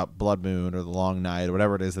first heard about Blood Moon or the Long Night or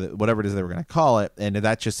whatever it is they were going to call it, and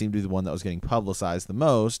that just seemed to be the one that was getting publicized the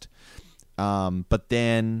most. But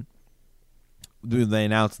then they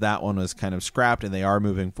announced that one was kind of scrapped, and they are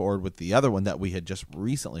moving forward with the other one that we had just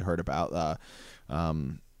recently heard about.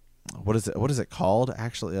 What is it called?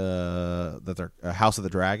 Actually, that they're House of the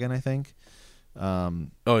Dragon, I think.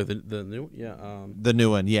 The new, yeah, the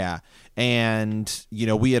new one, yeah. And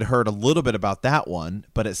we had heard a little bit about that one,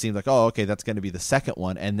 but it seemed like, oh, okay, that's going to be the second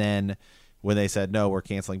one. And then when they said, no, we're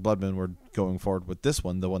canceling Blood Moon, we're going forward with this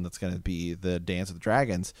one, the one that's going to be the Dance of the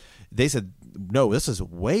Dragons, they said, no, this is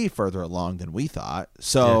way further along than we thought.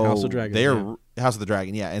 So House of Dragon, House of the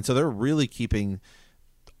Dragon, yeah. And so they're really keeping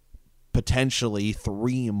potentially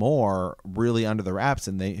 3 more really under the wraps,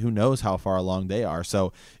 and who knows how far along they are.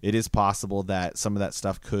 So it is possible that some of that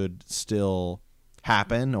stuff could still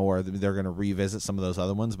happen, or they're going to revisit some of those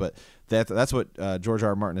other ones. But that's what George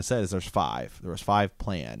R. Martin has said, is there's 5. There was 5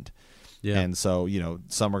 planned. Yeah. And so,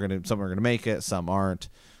 some are going to make it, some aren't.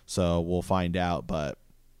 So we'll find out, but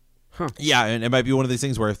yeah, and it might be one of these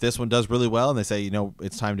things where if this one does really well and they say,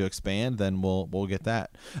 it's time to expand, then we'll get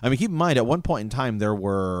that. I mean, keep in mind, at one point in time there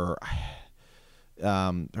were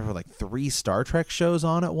like 3 Star Trek shows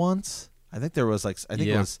on at once. I think there was what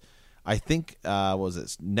was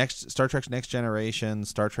it? Star Trek Next Generation,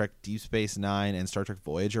 Star Trek Deep Space Nine, and Star Trek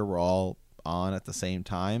Voyager were all on at the same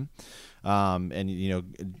time. And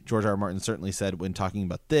George R. R. Martin certainly said when talking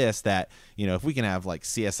about this that if we can have like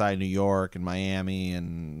CSI New York and Miami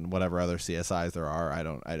and whatever other CSIs there are, I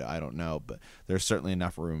don't know, but there's certainly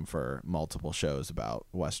enough room for multiple shows about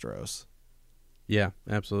Westeros. Yeah,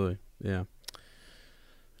 absolutely. Yeah.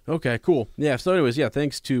 Okay, cool. Yeah. So, anyways, yeah.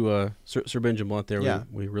 Thanks to Sir Benjamin Blunt there. Yeah.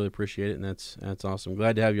 We really appreciate it, and that's awesome.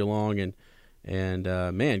 Glad to have you along, and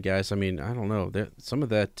man, guys. I mean, I don't know. Some of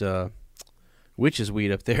that witch's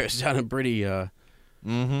weed up there is sounding pretty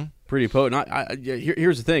pretty potent.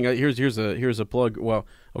 Here's the thing. Here's a plug. Well,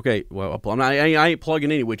 okay. Well, I ain't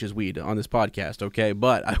plugging any witch's weed on this podcast. Okay,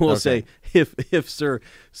 but I will say if Sir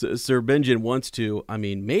Benjamin wants to, I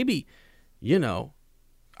mean, maybe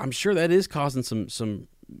I'm sure that is causing some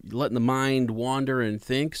letting the mind wander and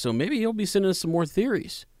think. So maybe he'll be sending us some more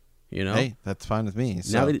theories. Hey, that's fine with me.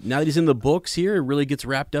 So. Now that he's in the books here, it really gets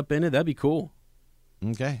wrapped up in it. That'd be cool.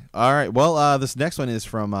 Okay. All right. Well, this next one is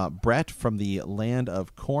from Brett from the land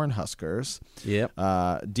of Cornhuskers. Yep.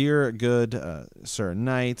 Dear good Sir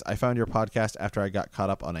Knight, I found your podcast after I got caught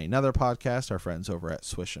up on another podcast, our friends over at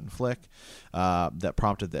Swish and Flick, that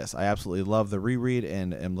prompted this. I absolutely love the reread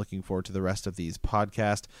and am looking forward to the rest of these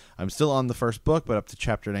podcasts. I'm still on the first book, but up to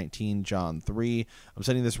chapter 19, John 3. I'm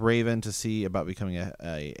sending this Raven to see about becoming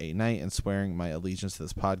a knight and swearing my allegiance to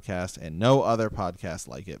this podcast and no other podcast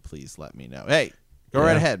like it. Please let me know. Hey. Go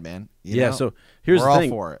right ahead, man. So here's the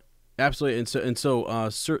thing. We're all for it. Absolutely. And so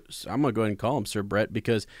Sir, I'm going to go ahead and call him Sir Brett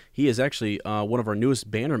because he is actually one of our newest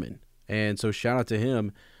bannermen. And so shout out to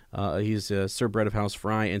him. He's Sir Brett of House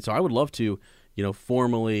Fry. And so I would love to,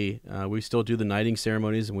 formally, we still do the knighting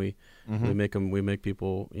ceremonies, and we make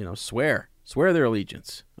people, swear their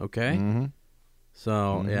allegiance. Okay. Mm-hmm.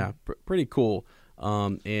 So yeah, pretty cool.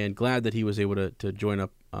 And glad that he was able to join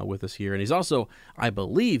up with us here. And he's also, I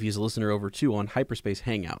believe, he's a listener over too on Hyperspace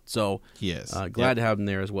Hangout. So he is. Glad to have him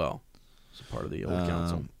there as well. As a part of the old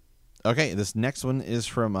council. Okay, this next one is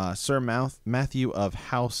from Sir Matthew of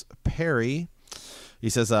House Perry. He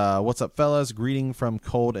says, what's up, fellas? Greeting from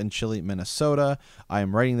cold and chilly Minnesota. I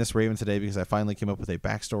am writing this Raven today because I finally came up with a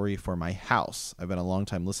backstory for my house. I've been a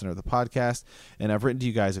long-time listener of the podcast, and I've written to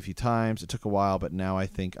you guys a few times. It took a while, but now I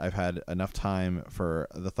think I've had enough time for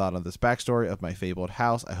the thought of this backstory of my fabled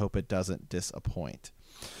house. I hope it doesn't disappoint.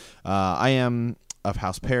 I am of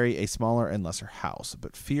House Perry, a smaller and lesser house,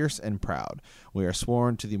 but fierce and proud. We are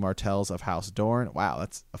sworn to the Martells of House Dorn. Wow,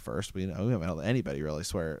 that's a first. We haven't had anybody really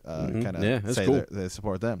swear, say cool. They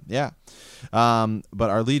support them. Yeah.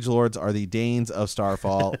 But our liege lords are the Danes of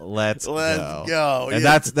Starfall. Let's go. And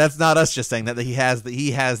that's not us just saying that. He has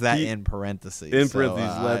that in parentheses. In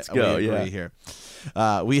parentheses, let's go. We agree here.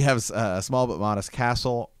 We have a small but modest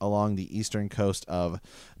castle along the eastern coast of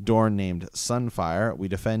Dorne named Sunfire. We're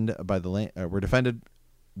defended by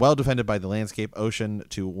the landscape, ocean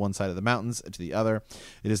to one side of the mountains to the other.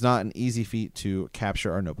 It is not an easy feat to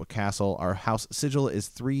capture our noble castle. Our house sigil is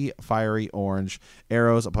 3 fiery orange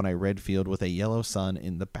arrows upon a red field with a yellow sun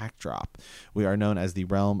in the backdrop. We are known as the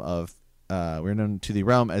realm of we're known to the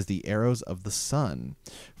realm as the Arrows of the Sun.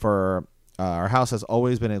 For our house has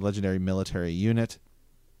always been a legendary military unit.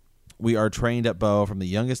 We are trained at bow from the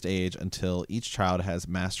youngest age until each child has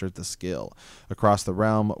mastered the skill. Across the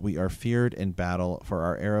realm, we are feared in battle, for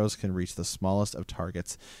our arrows can reach the smallest of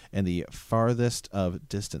targets and the farthest of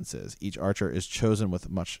distances. Each archer is chosen with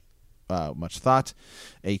much thought.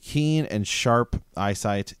 A keen and sharp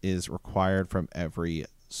eyesight is required from every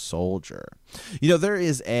soldier. There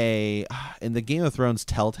is in the Game of Thrones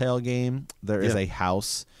Telltale game, there is a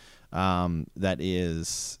house that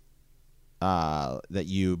is that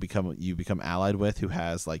you become allied with, who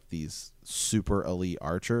has like these super elite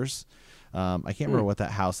archers. I can't remember what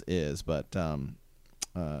that house is, but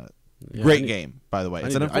great game, by the way.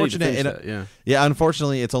 It's unfortunate.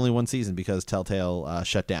 Unfortunately, it's only one season because Telltale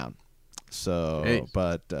shut down. So,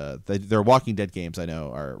 but their Walking Dead games I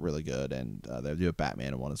know are really good, and they do a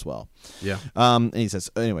Batman one as well. Yeah. And he says,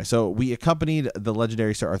 anyway, so we accompanied the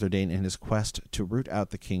legendary Sir Arthur Dayne in his quest to root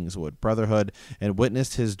out the Kingswood Brotherhood and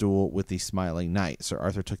witnessed his duel with the Smiling Knight. Sir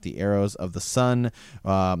Arthur took the Arrows of the Sun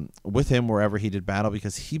with him wherever he did battle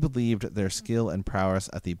because he believed their skill and prowess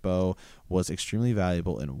at the bow was extremely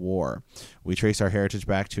valuable in war. We trace our heritage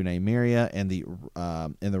back to Nymeria and the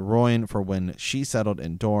Royne, for when she settled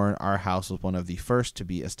in Dorne, our house was one of the first to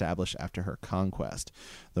be established after her conquest.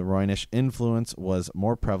 The Roynish influence was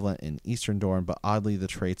more prevalent in eastern Dorne, but oddly the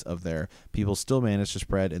traits of their people still managed to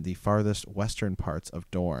spread in the farthest western parts of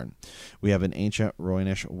Dorne. We have an ancient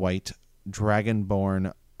Roynish white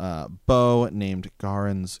dragonborn bow named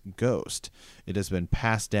Garen's Ghost. It has been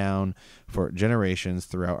passed down for generations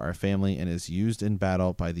throughout our family and is used in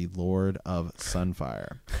battle by the Lord of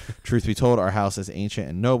Sunfire. Truth be told, our house is ancient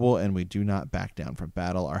and noble, and we do not back down from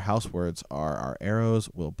battle. Our house words are, our arrows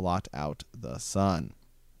will blot out the sun.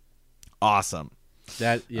 Awesome.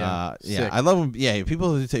 I love them. Yeah,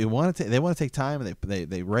 people who want to take time and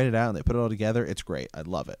they write it out and they put it all together. It's great. I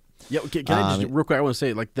love it. Yeah, can I just real quick? I want to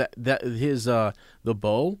say like that his the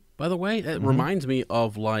bow, by the way, that reminds me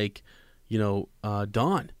of like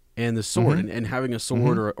Dawn and the sword and having a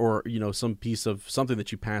sword or some piece of something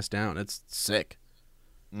that you pass down. It's sick.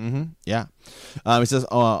 Yeah. It says,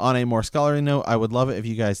 on a more scholarly note, I would love it if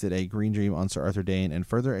you guys did a Green Dream on Sir Arthur Dayne and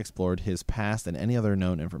further explored his past and any other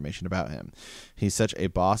known information about him. He's such a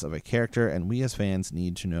boss of a character, and we as fans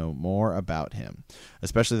need to know more about him,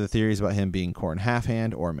 especially the theories about him being Qhorin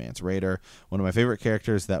Halfhand or Mance Rayder, one of my favorite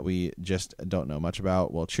characters that we just don't know much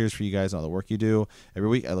about. Well, cheers for you guys and all the work you do. Every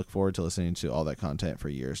week, I look forward to listening to all that content for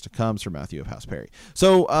years to come. Sir Matthew of House Perry.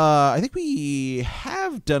 So I think we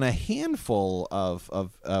have done a handful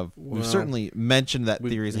we've certainly mentioned that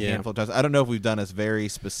theories a handful of times. I don't know if we've done a very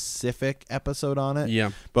specific episode on it.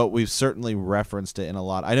 Yeah. But we've certainly referenced it in a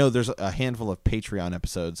lot. I know there's a handful of Patreon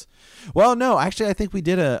episodes. Well, no, actually, I think we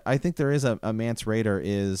did I think there is a Mance Rayder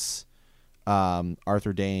is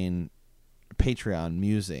Arthur Dayne Patreon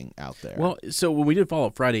musing out there. Well, so when we did Follow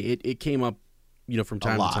Up Friday, it came up from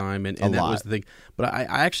time to time, and that was the thing. But I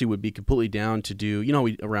actually would be completely down to do,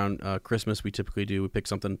 we around Christmas we typically we pick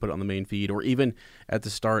something, put it on the main feed, or even at the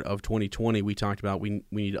start of 2020 we talked about we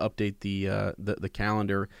need to update the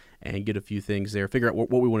calendar and get a few things there, figure out what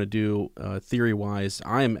we want to do theory wise.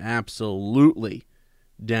 I am absolutely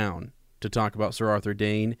down to talk about Sir Arthur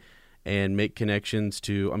Dayne and make connections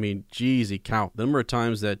to, jeezy cow, the number of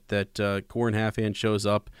times that Qhorin Halfhand shows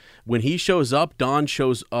up. When he shows up, Dawn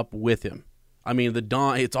shows up with him. The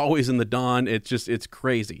Dawn, it's always in the Dawn. It's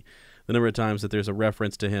crazy. The number of times that there's a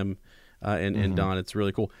reference to him in Dawn, it's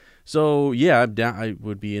really cool. So, yeah, I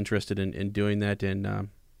would be interested in doing that. And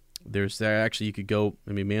There's actually you could go.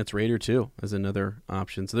 I mean, Mance Raider too as another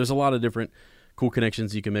option. So there's a lot of different cool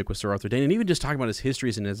connections you can make with Sir Arthur Dayne, and even just talking about his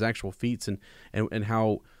histories and his actual feats, and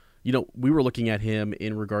how we were looking at him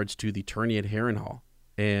in regards to the tourney at Harrenhal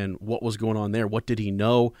and what was going on there. What did he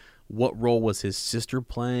know? What role was his sister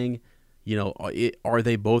playing? Are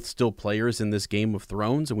they both still players in this Game of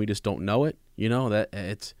Thrones, and we just don't know it? That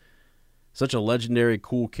it's such a legendary,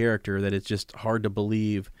 cool character that it's just hard to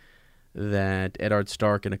believe that Eddard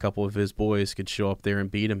Stark and a couple of his boys could show up there and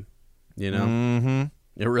beat him. Mm-hmm.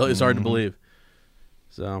 It really is hard to believe.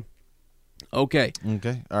 So, okay.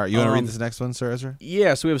 Okay. All right. You want to read this next one, Sir Ezra?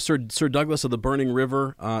 Yeah. So we have Sir Douglas of the Burning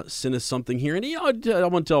River sent us something here, and I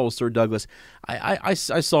want to tell Sir Douglas, I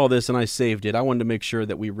saw this and I saved it. I wanted to make sure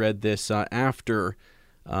that we read this after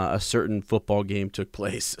a certain football game took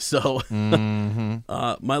place. So,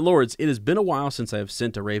 my lords, it has been a while since I have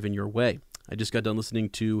sent a raven your way. I just got done listening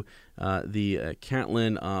to the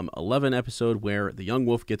Catelyn 11 episode where the young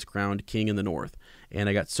wolf gets crowned king in the north, and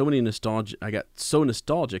I got so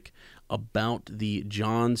nostalgic about the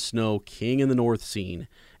Jon Snow king in the north scene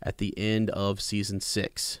at the end of season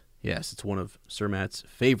 6. Yes, it's one of Sir Matt's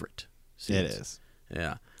favorite scenes. It is.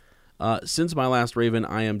 Yeah. Since my last Raven,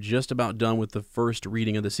 I am just about done with the first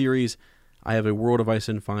reading of the series. I have a World of Ice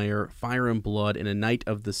and Fire, Fire and Blood, and a Knight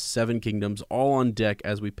of the Seven Kingdoms all on deck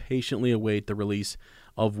as we patiently await the release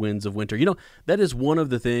of Winds of Winter. That is one of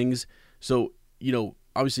the things. So,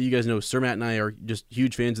 obviously you guys know Sir Matt and I are just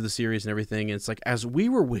huge fans of the series and everything. And it's like, as we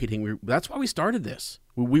were waiting, that's why we started this.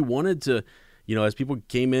 We wanted to, as people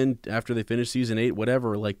came in after they finished season 8,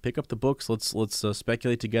 whatever, like pick up the books. Let's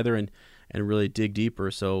speculate together and really dig deeper.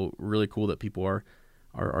 So really cool that people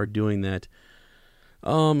are doing that.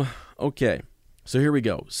 Okay, so here we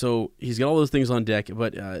go. So he's got all those things on deck,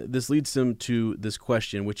 but this leads him to this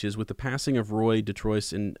question, which is, with the passing of Roy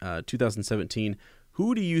Detrois in 2017,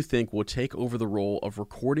 who do you think will take over the role of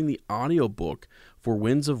recording the audiobook for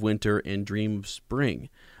Winds of Winter and Dream of Spring?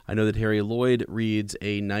 I know that Harry Lloyd reads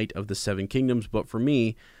A Knight of the Seven Kingdoms, but for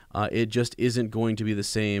me, it just isn't going to be the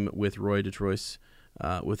same with Roy Detrois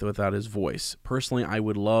without his voice. Personally, I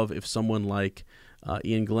would love if someone like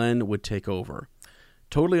Ian Glenn would take over.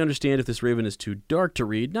 Totally understand if this Raven is too dark to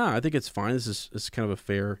read. No, I think it's fine. This is kind of a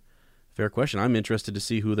fair question. I'm interested to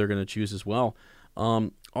see who they're going to choose as well.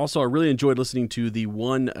 Also, I really enjoyed listening to the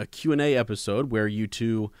one Q&A episode where you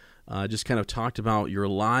two just kind of talked about your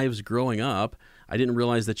lives growing up. I didn't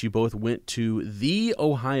realize that you both went to the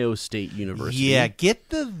Ohio State University. Yeah, get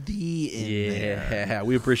the in there. Yeah,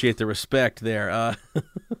 we appreciate the respect there.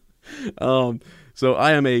 So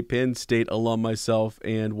I am a Penn State alum myself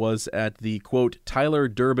and was at the, quote, Tyler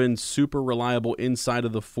Durbin super reliable inside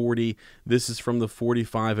of the 40. This is from the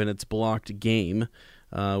 45 and it's blocked game,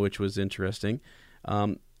 which was interesting.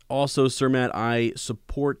 Also, Sir Matt, I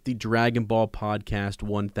support the Dragon Ball podcast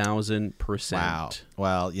 1,000%. Wow.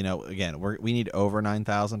 Well, again, we need over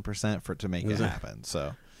 9,000% for it to make it happen.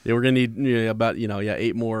 So yeah, we're gonna need about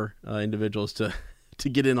 8 more individuals to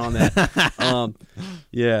get in on that.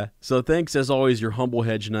 Yeah. So thanks as always, your humble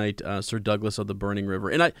hedge knight, Sir Douglas of the Burning River.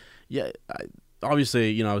 And I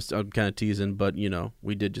obviously, I'm kind of teasing, but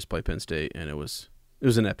we did just play Penn State, and it was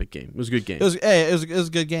an epic game. It was a good game. It was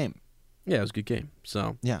a good game. Yeah, it was a good game.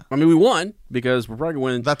 So yeah, I mean, we won because we're probably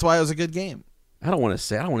going to win. That's why it was a good game. I don't want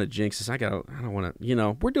to jinx this. I don't want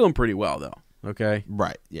to. We're doing pretty well though. Okay.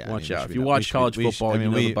 Right. Yeah. Watch out. If you watch college football,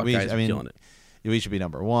 the Buckeyes are killing it. We should be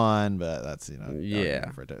number 1, but that's that's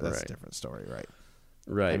right. a different story, right?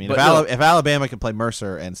 Right. I mean, if Alabama can play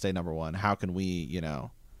Mercer and stay number 1, how can we,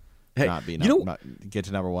 not be not get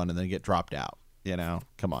to number 1 and then get dropped out?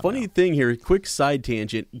 Come on. Funny thing here, quick side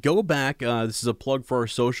tangent. Go back. This is a plug for our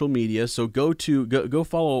social media. So go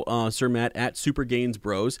follow Sir Matt at Super Gains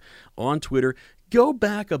Bros on Twitter. Go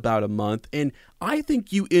back about a month, and I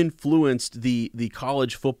think you influenced the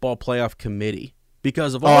college football playoff committee.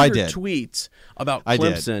 Because of all your tweets about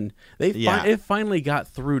Clemson, it finally got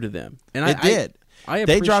through to them, and it did. I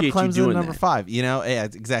appreciate they dropped Clemson you doing at number 5. Yeah,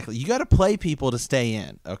 exactly. You got to play people to stay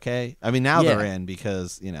in. Okay, I mean now they're in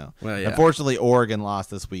because unfortunately Oregon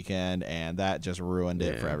lost this weekend, and that just ruined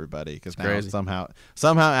it for everybody. Because now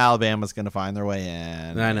somehow Alabama's going to find their way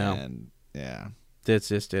in. I know. And, yeah,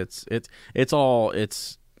 it's all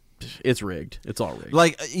rigged. It's all rigged.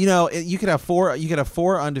 Like you could have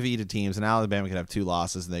 4 undefeated teams, and Alabama could have 2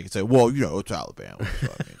 losses, and they could say, "Well, it's Alabama."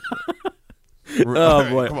 Oh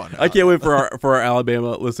boy, come on now. I can't wait for our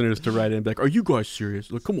Alabama listeners to write in and be like, "Are you guys serious?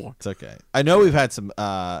 Look, come on." It's okay. I know we've had some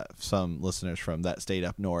listeners from that state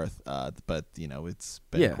up north, but it's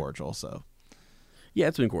been cordial. So yeah,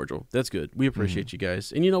 it's been cordial. That's good. We appreciate you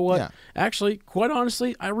guys. And you know what? Yeah. Actually, quite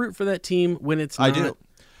honestly, I root for that team when it's not. I do.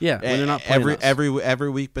 Yeah, when they're not playing every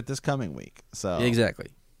week, but this coming week. So exactly.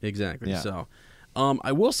 Yeah. So,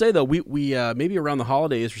 I will say though, we maybe around the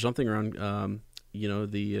holidays or something around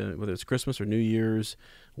whether it's Christmas or New Year's,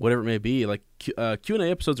 whatever it may be, like Q&A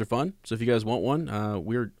episodes are fun. So if you guys want one,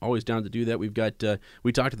 we're always down to do that. We've got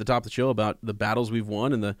we talked at the top of the show about the battles we've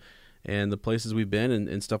won and the places we've been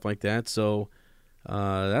and stuff like that. So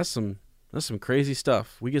that's some crazy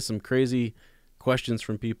stuff. We get some crazy questions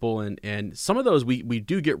from people, and some of those we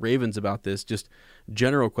do get ravens about this, just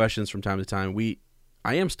general questions from time to time.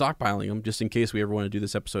 I am stockpiling them just in case we ever want to do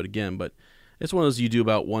this episode again, but it's one of those you do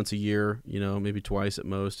about once a year, maybe twice at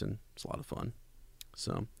most, and it's a lot of fun.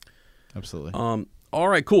 So absolutely. All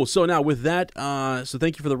right, cool. So now with that, so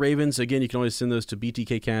thank you for the ravens. Again, you can always send those to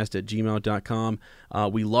btkcast@gmail.com.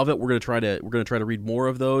 We love it. We're gonna try to read more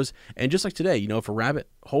of those. And just like today, if a rabbit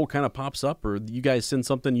hole kind of pops up, or you guys send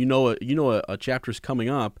something, a chapter's coming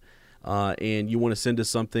up, and you want to send us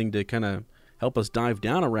something to kind of help us dive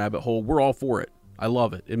down a rabbit hole, we're all for it. I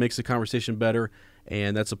love it. It makes the conversation better,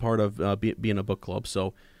 and that's a part of being a book club.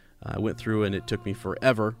 So I went through, and it took me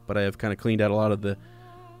forever, but I have kind of cleaned out a lot of the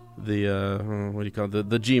what do you call it?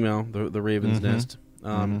 The Gmail, the Raven's Nest.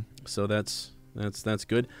 So that's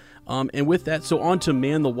good. And with that, so on to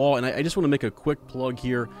Man the Wall, and I just want to make a quick plug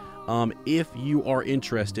here. If you are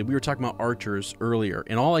interested, we were talking about archers earlier,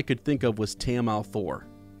 and all I could think of was Tam al'Thor.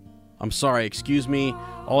 I'm sorry, excuse me.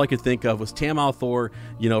 All I could think of was Tam al'Thor,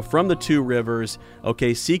 from the Two Rivers,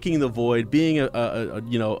 okay, seeking the void, being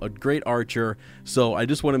a great archer. So I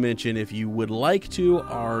just want to mention, if you would like to,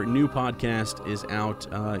 our new podcast is out,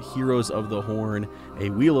 Heroes of the Horn, a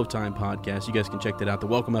Wheel of Time podcast. You guys can check that out. The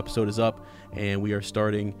welcome episode is up, and we are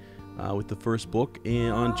starting with the first book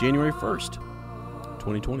on January 1st,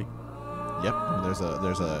 2020. Yep, there's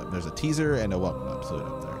a teaser and a welcome episode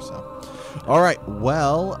up there. So. All right.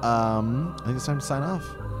 Well, I think it's time to sign off.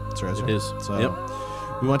 Sir Ezra. It is. So, yep.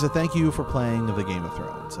 We want to thank you for playing the Game of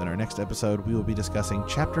Thrones. In our next episode, we will be discussing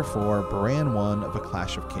Chapter 4, Bran 1 of A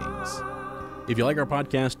Clash of Kings. If you like our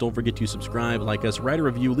podcast, don't forget to subscribe, like us, write a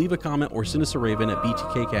review, leave a comment, or send us a raven at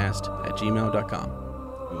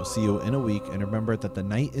btkcast@gmail.com. We will see you in a week, and remember that the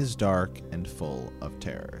night is dark and full of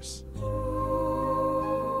terrors.